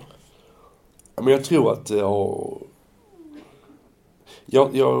fel då? Ja, men jag tror att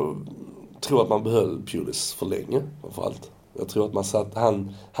jag tror att man behöll Pulis för länge, framförallt. Jag tror att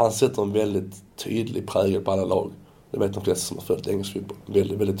han sätter en väldigt tydlig prägel på alla lag. Det vet de flesta som har följt engelsk fotboll.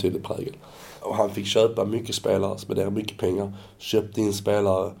 Väldigt, väldigt tydlig prägel. Och han fick köpa mycket spelare, spendera mycket pengar. Köpte in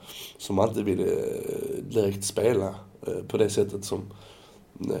spelare som man inte ville direkt spela på det sättet som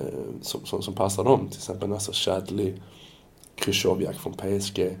passar dem. Till exempel Nacer Chadli, Krychowiak från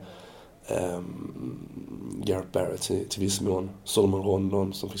PSG, Gareth Barrett till viss mån, Solomon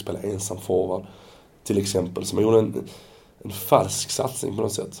Rondon som fick spela ensam forward till exempel, som gjorde en falsk satsning på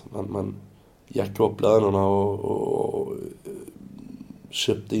något sätt. Man jackade upp lönerna och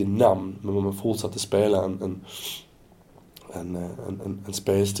köpte in namn, men man fortsatte spela en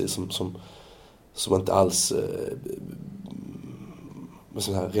spelstil som inte alls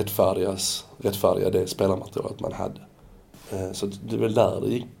så här rättfärdiga det spelarmaterialet man hade. Så det är väl där det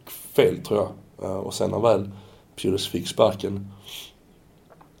gick fel, tror jag. Och sen när väl Pulis fick sparken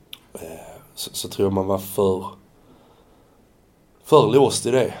så tror jag man var för låst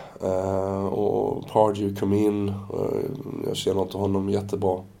i det. Och Pardew kom in. Jag känner inte honom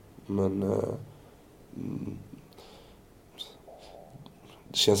jättebra, men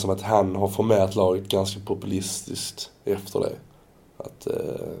det känns som att han har formerat laget ganska populistiskt efter det. Att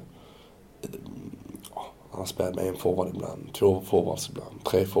han spelar med en forward ibland, 2 forwards ibland,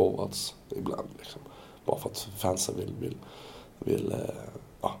 3 forwards ibland liksom. Bara för att fansen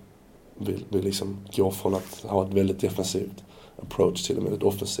vill liksom gå från att ha ett väldigt defensivt approach till en väldigt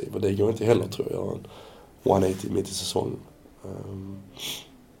offensiv. Och det går inte heller, tror jag, en 180 mitt i säsongen.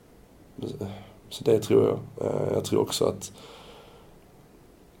 Så det tror jag. Jag tror också att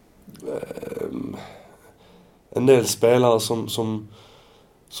en del spelare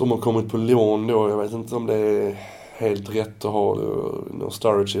som har kommit på lån då, jag vet inte om det är helt rätt att ha det.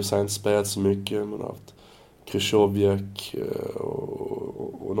 Sturridge har inte spelat så mycket, men har haft Krychowiak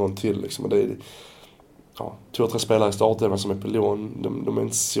och någon till liksom. Och det är 2-3 spelare i starten som är på lån. De är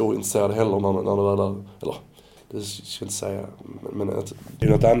inte så intresserade heller när det är där, eller det ska jag inte säga, men det är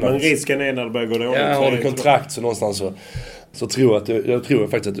något annat. Men risken är när det börjar gå dåligt. Ja, har du kontrakt så någonstans så tror jag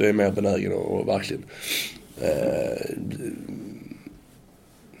faktiskt att du är mer benägen och verkligen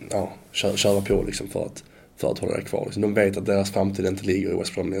köra på liksom för att hålla det kvar. Liksom. De vet att deras framtid inte ligger i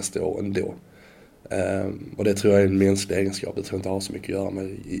West Brom nästa år ändå. Och det tror jag är en mänsklig egenskap. Det tror jag inte har så mycket att göra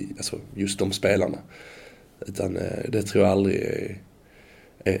med just de spelarna. Utan det tror jag aldrig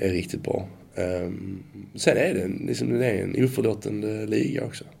är riktigt bra. Sen är det är en oförlåtande liga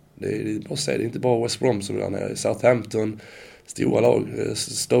också. Det är bara att säga, det är inte bara West Brom som är där nere. Southampton, stora lag,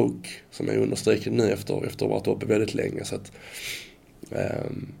 Stoke som är understrecket nu efter att ha varit uppe väldigt länge. Så att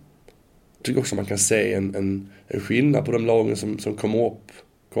jag tycker också man kan se en skillnad på de lagen som kommer upp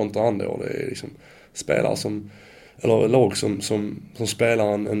kontra andra år. Det är liksom spelare eller lag som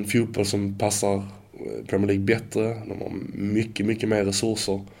spelar en fotboll som passar Premier League bättre. De har mycket, mycket mer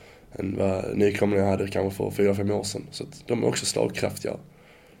resurser än vad nykomlingar hade kanske för 4-5 år sedan. Så att de är också slagkraftiga.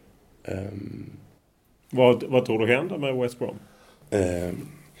 Vad tror du händer med West Brom?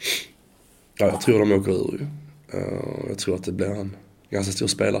 Jag tror de åker ur. Jag tror att det blir en ganska stor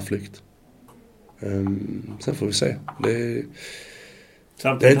spelarflykt. Sen får vi se.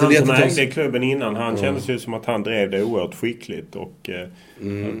 Samtidigt han som ägde klubben innan, han kändes ju som att han drev det oerhört skickligt. Ja,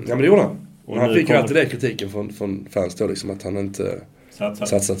 men det gjorde han. Och han fick ju alltid det kritiken från fans då, liksom, att han inte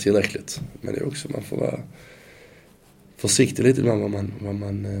satsar tillräckligt. Men det är också, man får vara försiktig lite med vad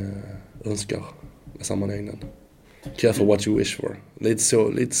man önskar med sammanhängen. Careful what you wish for. Lite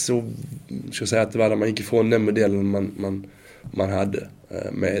så ska jag säga att det var där man gick ifrån den modellen man hade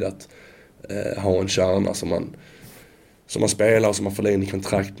med att ha en kärna som man spelar och som man får in i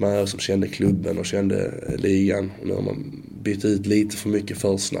kontrakt med och som kände klubben och kände ligan. Och nu har man bytt ut lite för mycket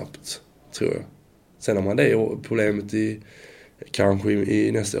för snabbt, tror jag. Sen har man det och problemet kanske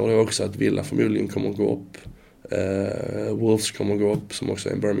i nästa år är också att Villa förmodligen kommer att gå upp. Wolves kommer att gå upp, som också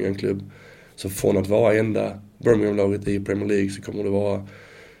är en Birmingham-klubb. Så från att vara enda Birmingham-laget i Premier League så kommer det vara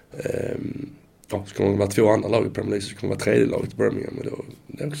så kommer det vara 2 andra lag i Premier League, så kommer det vara 3:e laget i Birmingham. Och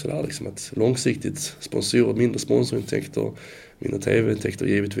det är också där liksom ett långsiktigt sponsorer, mindre sponsorintäkter, mindre tv-intäkter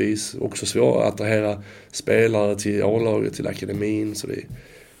givetvis. Också svårt att attrahera spelare till A-laget, till akademin. Så det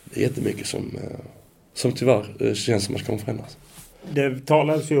är jättemycket som tyvärr känns som att kommer förändras. Det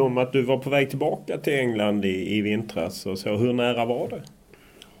talades ju om att du var på väg tillbaka till England i vintras. Och så. Hur nära var det?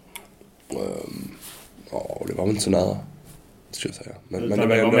 Ja, det var inte så nära, ska jag säga. Men det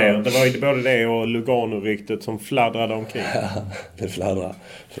var ändå... mer. Det var ju både det och Lugano-ryktet som fladdrade omkring. Ja, det fladdrade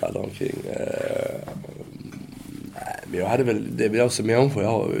omkring. Men jag hade väl, det är väl också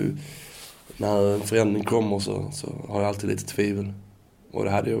människor. När en förändring kommer så har jag alltid lite tvivel. Och det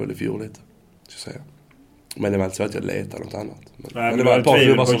hade jag väl i fjol lite, ska jag säga. Men det var inte så att jag letade något annat. Men det var ett par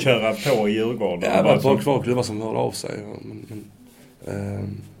klubbar som... köra på i Djurgården. Ja, det var ett par kvar klubbar som hörde av sig.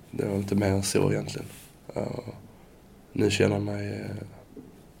 Det var inte mer än så egentligen. Nu känner jag mig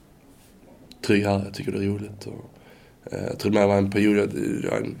trygg här. Jag tycker det är roligt. Jag tror det var en period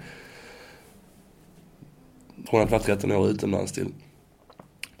från att varit 13 år utomlands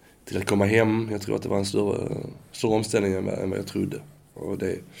till att komma hem. Jag tror att det var en större omställning än vad jag trodde. Och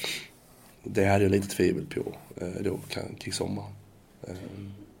det hade jag lite tvivel på då kring sommaren.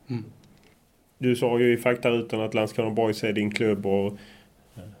 Du sa ju i faktarutan att Landskrona Boys är din klubb och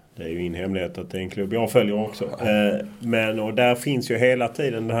det är ju ingen hemlighet att det är en klubb jag följer också. Och där finns ju hela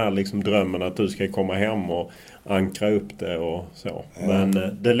tiden den här liksom drömmen att du ska komma hem och ankra upp det och så.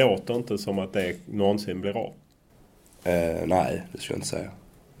 Men det låter inte som att det någonsin blir av. Nej, det ska jag inte säga.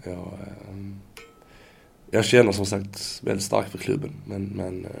 Jag känner som sagt väldigt starkt för klubben.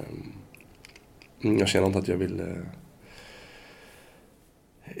 Men jag känner inte att jag vill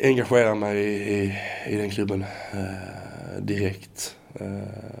engagera mig i den klubben direkt.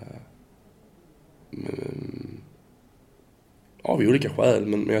 Av olika skäl,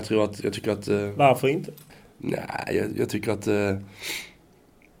 men jag tycker att varför inte? Nej, jag tycker att det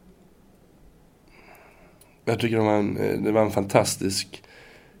var en fantastisk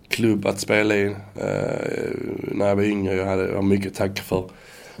klubb att spela i. När jag var yngre, jag har mycket tack för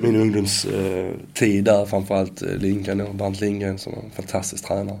min ungdomstid där, framförallt Linkan och Bernt Lindgren som var en fantastisk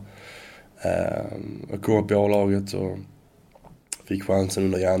tränare. Jag kom upp i A-laget och fick chansen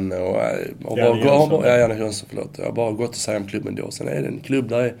under Janne och Janne Jönsson, förlåt. Jag har bara gått och säga om klubben då. Sen är det en klubb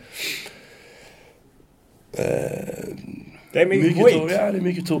där det är mycket skit. Det är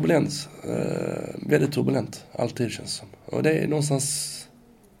mycket turbulens. Väldigt turbulent, alltid känns som. Och det är någonstans,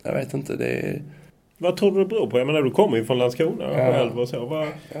 jag vet inte, det är... Vad tror du det beror på? Jag menar, du kommer ju från Landskrona själv och så.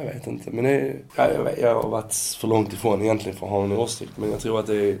 Jag vet inte, men jag har varit för långt ifrån egentligen för att ha en åsikt. Men jag tror att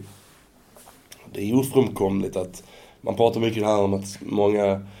det är ofrånkomligt att man pratar mycket här om att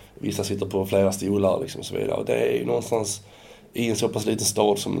vissa sitter på flera stolar liksom och så vidare. Och det är ju någonstans i en så pass liten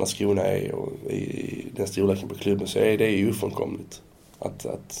stad som Landskrona är och i den storleken på klubben så är det ju ofrånkomligt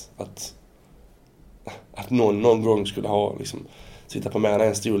att någon gång skulle ha liksom sitta på mer än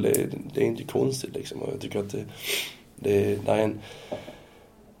en stol. Det är inte konstigt liksom. Och jag tycker att det är en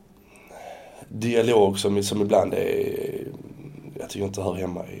dialog som ibland jag tycker inte hör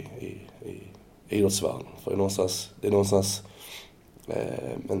hemma i idrottsvärlden. För det är någonstans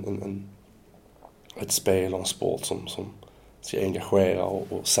ett spel och en sport som ska engagera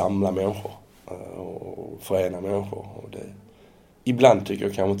och samla människor och förena människor. Och ibland tycker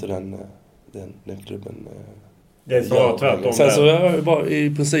jag kanske inte den klubben det är så tvärtom. Sen så jag bara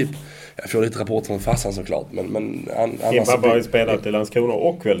i princip jag får lite rapporter från farsan såklart, men annars har bara spelat i Landskrona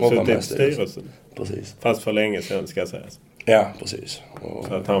och väl suttit i styrelsen. Precis. Fast för länge sedan ska sägas. Ja, precis.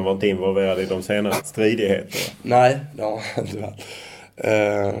 Så att han var inte involverad i de senaste stridigheterna. Nej, inte väl.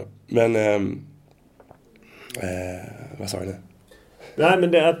 Men vad sa jag nu? Nej,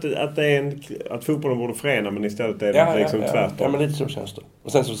 men det att det är att fotbollen borde förena, men istället är det liksom tvärtom. Ja, men lite så känns det.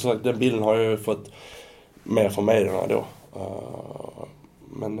 Och sen så sagt, den bilden har jag ju fått mer från medierna då.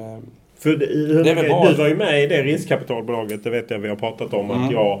 Men för du var ju med i det riskkapitalbolaget, det vet jag vi har pratat om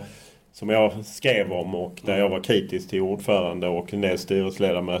att som jag skrev om och där jag var kritisk till ordförande och en del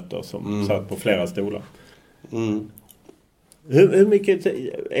styrelseledamöter som satt på flera stolar. Hur mycket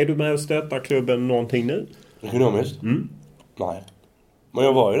är du med och stöttar klubben någonting nu? Ekonomiskt? Nej. Men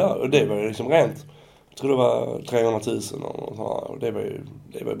jag var ju där och det var ju liksom rent. Jag tror det var 300 000 och det var ju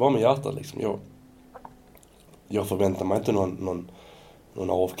bara med hjärtat liksom. Jag förväntar mig inte någon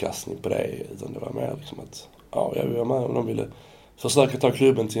avkastning på det, utan det var mer liksom att jag var med och de ville försöka ta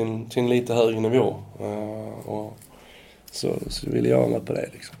klubben till en lite högre nivå. Och så ville jag vara med på det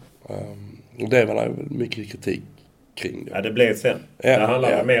liksom. Och det var det mycket kritik kring det. Ja, det blev sen. Det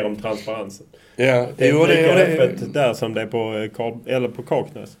handlar mer om transparensen. Ja, det är lika öppet där som det är på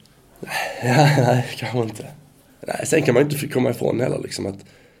Kaknäs. Nej, kanske inte. Nej, sen kan man inte komma ifrån heller liksom att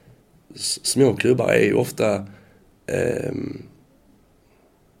små klubbar är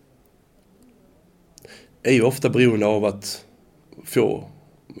ju ofta beroende av att få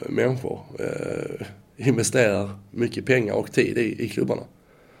människor investerar mycket pengar och tid i klubbarna.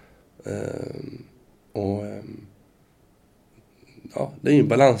 Ja, det är ju en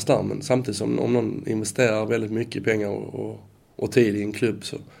balans där, men samtidigt som om någon investerar väldigt mycket pengar och tid i en klubb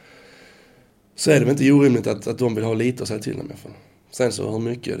så är det väl inte orimligt att de vill ha lite att säga till dem. Sen så hur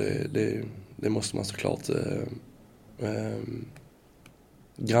mycket, det måste man såklart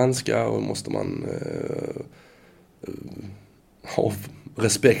granska, och måste man ha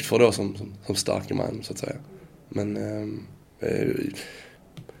respekt för då som stark man, så att säga. Men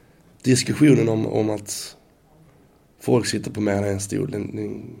diskussionen om att folk sitter på mer än en stol,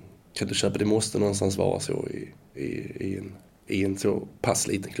 den kan du köpa, det måste någonstans vara så i en så pass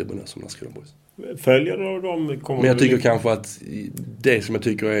liten klubb som Landskrona BoIS. Följer du dem? Men jag tycker kanske att det som jag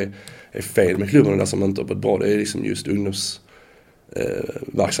tycker är fel med klubbarna där som inte har varit bra, det är liksom just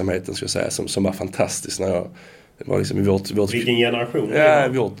ungdomsverksamheten, ska jag säga, som var fantastisk när jag var liksom i vårt vilken generation? Ja,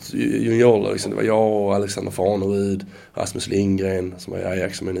 vårt juniorer liksom. Det var jag och Alexander Farnerud, Rasmus Lindgren som var i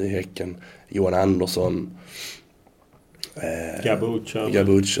Ajax, som är nu i Häcken, Johan Andersson,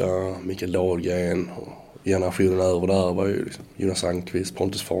 Gabucha, Mikael Dahlgren, och generationen över där var ju liksom Jonas Anqvist,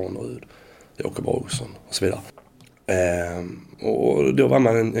 Pontus Farnerud, Jakob Augustsson och så vidare. Och då var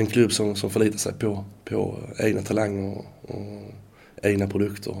man en klubb som förlitar sig på egna talanger och egna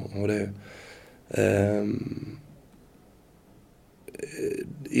produkter, och det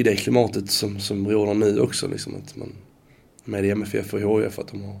i det klimatet som råder nu också, liksom, att man med MFF och HIF, att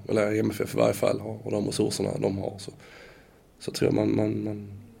de har, eller MFF i varje fall har de resurserna de har, så tror jag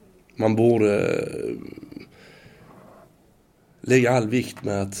man borde lägga all vikt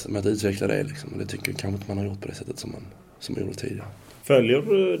med att utveckla det, liksom. Och det tycker jag kanske inte man har gjort på det sättet som man gjorde tidigare. Följer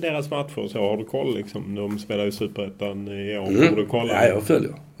du deras matcher så har du koll, liksom? De spelar ju Superettan i år. Har du koll? Ja, jag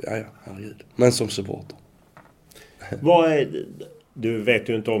följer. Ja, herregud. Men som supporter. Du vet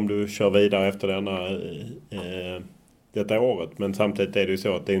ju inte om du kör vidare efter detta året, men samtidigt är det ju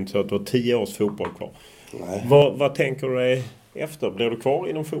så att det är inte så att du har 10 års fotboll kvar. Nej. Vad tänker du dig efter? Blir du kvar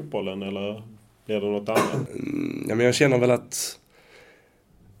inom fotbollen eller blir det något annat? Ja, men jag känner väl att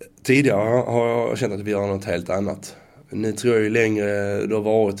tidigare har jag känt att vi gör något helt annat. Nu tror jag ju längre du har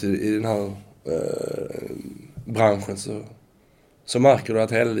varit i den här branschen så märker du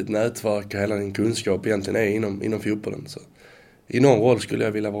att hela ditt nätverk och hela din kunskap egentligen är inom fotbollen. Så i någon roll skulle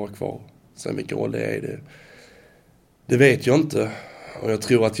jag vilja vara kvar. Sen vilken roll det är, det vet jag inte. Och jag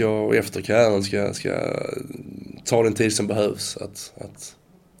tror att jag efter karriären ska ta den tid som behövs att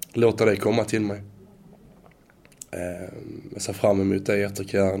låta det komma till mig. Jag ser fram emot det efter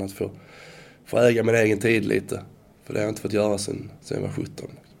karriären, att få äga min egen tid lite. För det har jag inte fått göra sen jag var 17.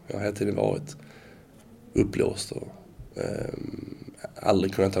 Jag har hela tiden varit upplåst och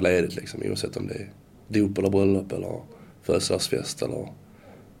aldrig kunnat ta ledigt, liksom, oavsett om det är dop eller bröllop eller födelsedagsfest eller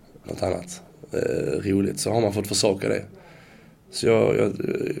något annat roligt, så har man fått försaka det. Så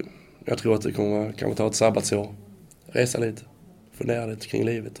jag tror att det kommer ta ett sabbatsår, resa lite, fundera lite kring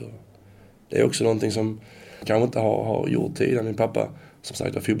livet, och det är också någonting som jag kanske inte har gjort tidigare. Min pappa som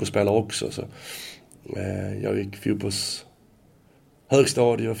sagt var fotbollsspelare också, så jag gick fotbolls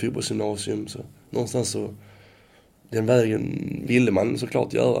högstadie och fotbollsgymnasium, så någonstans så den vägen ville man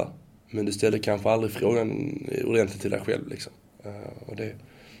såklart göra, men du ställde kanske aldrig frågan ordentligt till dig själv, liksom. Och det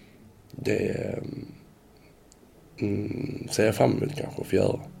ser jag fram emot kanske att få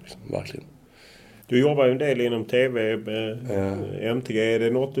göra, liksom, verkligen. Du jobbar ju en del inom TV, MTG. Är det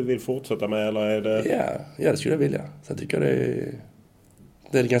något du vill fortsätta med, eller är det? Ja, det skulle jag vilja. Så jag tycker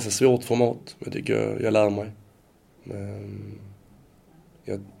det är ett ganska svårt format. Jag tycker jag lär mig.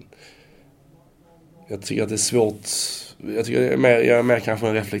 Jag tycker att det är svårt. Jag tycker jag är mer kanske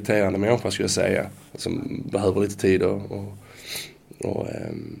en reflekterande människa, skulle jag säga, som behöver lite tid och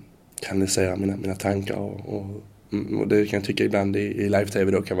kanalisera mina tankar och det kan jag tycka ibland i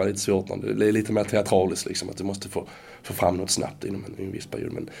live-tv då kan vara lite svårt. Det är lite mer teatraliskt, liksom, att du måste få fram något snabbt inom en viss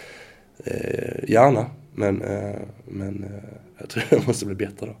period. Men gärna, men jag tror jag måste bli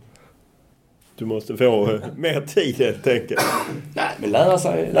bättre då. Du måste få mer tid, helt enkelt. Nej, men lära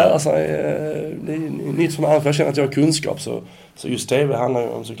sig. Det är nytt för mig. För jag känner att jag har kunskap, så just TV handlar ju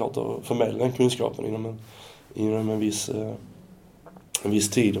om såklart att förmedla den kunskapen inom en viss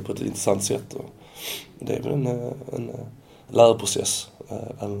tid och på ett intressant sätt. Och det är väl en lärprocess.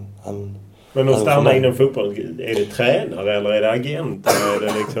 Men att stanna inom fotboll, är det tränare eller är det agent? Eller är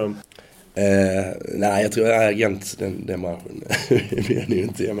det liksom... Nej, jag tror jag är agent den branschen. vill jag nu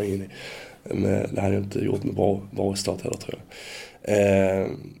inte ge mig in i. Men det hade jag inte gjort med bra start heller, tror jag.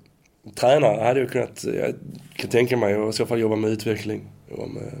 Tränare hade jag kunnat... Jag kan tänka mig att i så fall jobba med utveckling. Jobba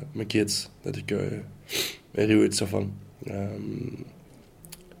med kids. Det tycker jag är roligt i så fall.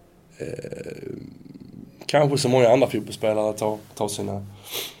 kanske så många andra fotbollsspelare tar sina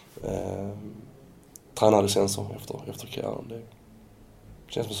tränarlicenser efter karriären. Det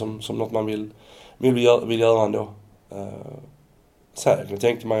känns som något man vill göra ändå. Säkert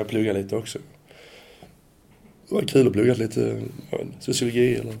tänkte man ju plugga lite också. Det var kul att plugga lite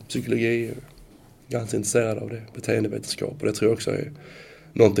sociologi eller psykologi. Ganska intresserad av det, beteendevetenskap. Och det tror jag också är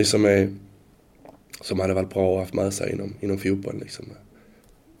någonting som hade varit bra att haft med sig inom fotbollen. Liksom.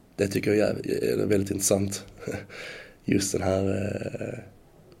 Det tycker jag är väldigt intressant. Just den här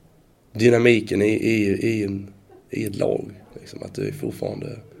dynamiken i ett lag. Liksom, att det är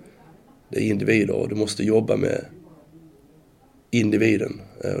fortfarande det är individer och du måste jobba med individen.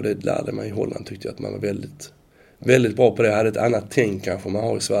 Och det lärde man i Holland, tyckte jag att man var väldigt, väldigt bra på det. Jag hade ett annat tänk kanske man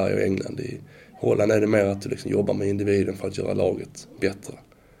har i Sverige och England. I Holland är det mer att du liksom jobbar med individen för att göra laget bättre.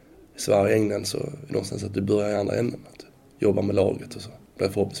 I Sverige och England så är det någonstans att du börjar i andra änden. Att du jobbar med laget och så. Då är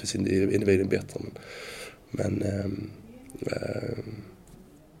förhoppningsvis individen bättre. Men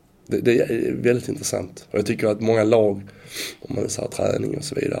det är väldigt intressant. Och jag tycker att många lag, om man har träning och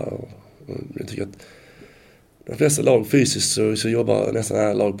så vidare. Och jag tycker att de flesta lag fysiskt så jobbar nästan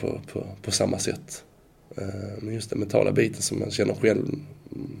alla lag på samma sätt. Men just den mentala biten som man känner själv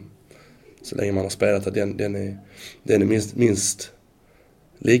så länge man har spelat, att den är minst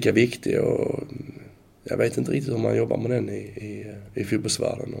lika viktig. Och jag vet inte riktigt hur man jobbar med den i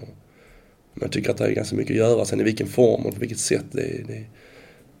fotbollsvärlden. Och jag tycker att det är ganska mycket att göra. Sen i vilken form och på vilket sätt det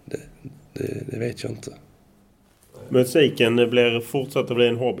vet jag inte. Musiken fortsätter bli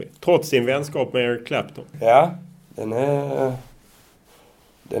en hobby. Trots sin vänskap med Eric Clapton. Ja, den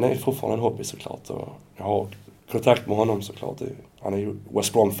är fortfarande en hobby såklart. Och jag har kontakt med honom såklart. Han är ju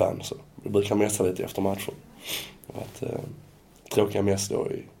West Brom-fan, så vi brukar mässa lite efter matchen. Tråkiga mäss då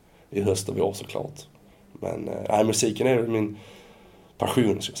i höst och vår såklart. Men musiken är min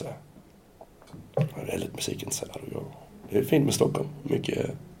passion, ska jag säga. Jag är väldigt musikintresserad. Det är fint med Stockholm.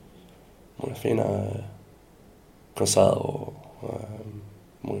 Många fina konserter och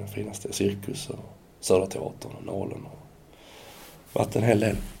många finaste cirkus och Södra Teatern och Nalen och varit en hel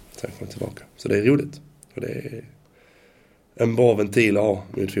del sen kom tillbaka. Så det är roligt. Och det är en bra ventil att ha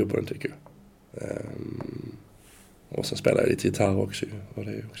mot fotbollen, tycker jag. Och så spelar jag lite gitarr också. Och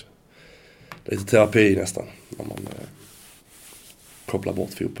det är också lite terapi nästan. När man kopplar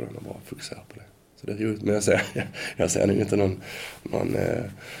bort fotbollen och bara fokuserar på det. Så det är roligt. Men jag ser nog inte någon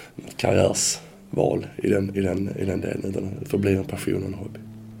karriärsval i den delen. Utan det får bli en passion och en hobby.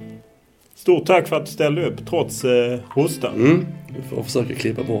 Stort tack för att du ställde upp trots hostan. Vi får försöka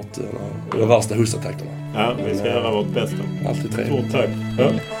klippa bort de värsta hostattackerna. Ja, vi ska göra vårt bästa. Alltid trevligt. Stort tack.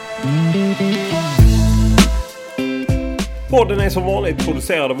 Ja. Podden är som vanligt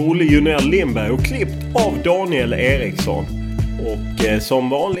producerad av Olle Junell Lindberg och klippt av Daniel Eriksson. Och som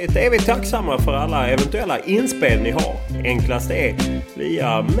vanligt är vi tacksamma för alla eventuella inspel ni har. Enklast är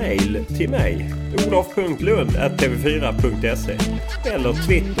via mail till mig, olof.lund@tv4.se, eller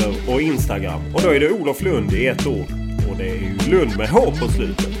Twitter och Instagram. Och då är det Olof Lund i ett ord. Och det är ju Lund med H på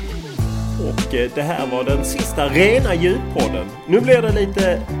slutet. Och det här var den sista rena ljudpodden. Nu blir det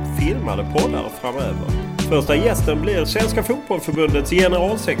lite filmade poddar framöver. Första gästen blir Svenska Fotbollförbundets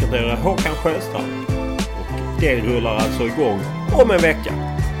generalsekreterare Håkan Sjöstrand. Och det rullar alltså igång om en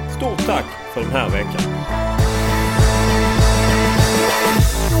vecka. Stort tack för den här veckan.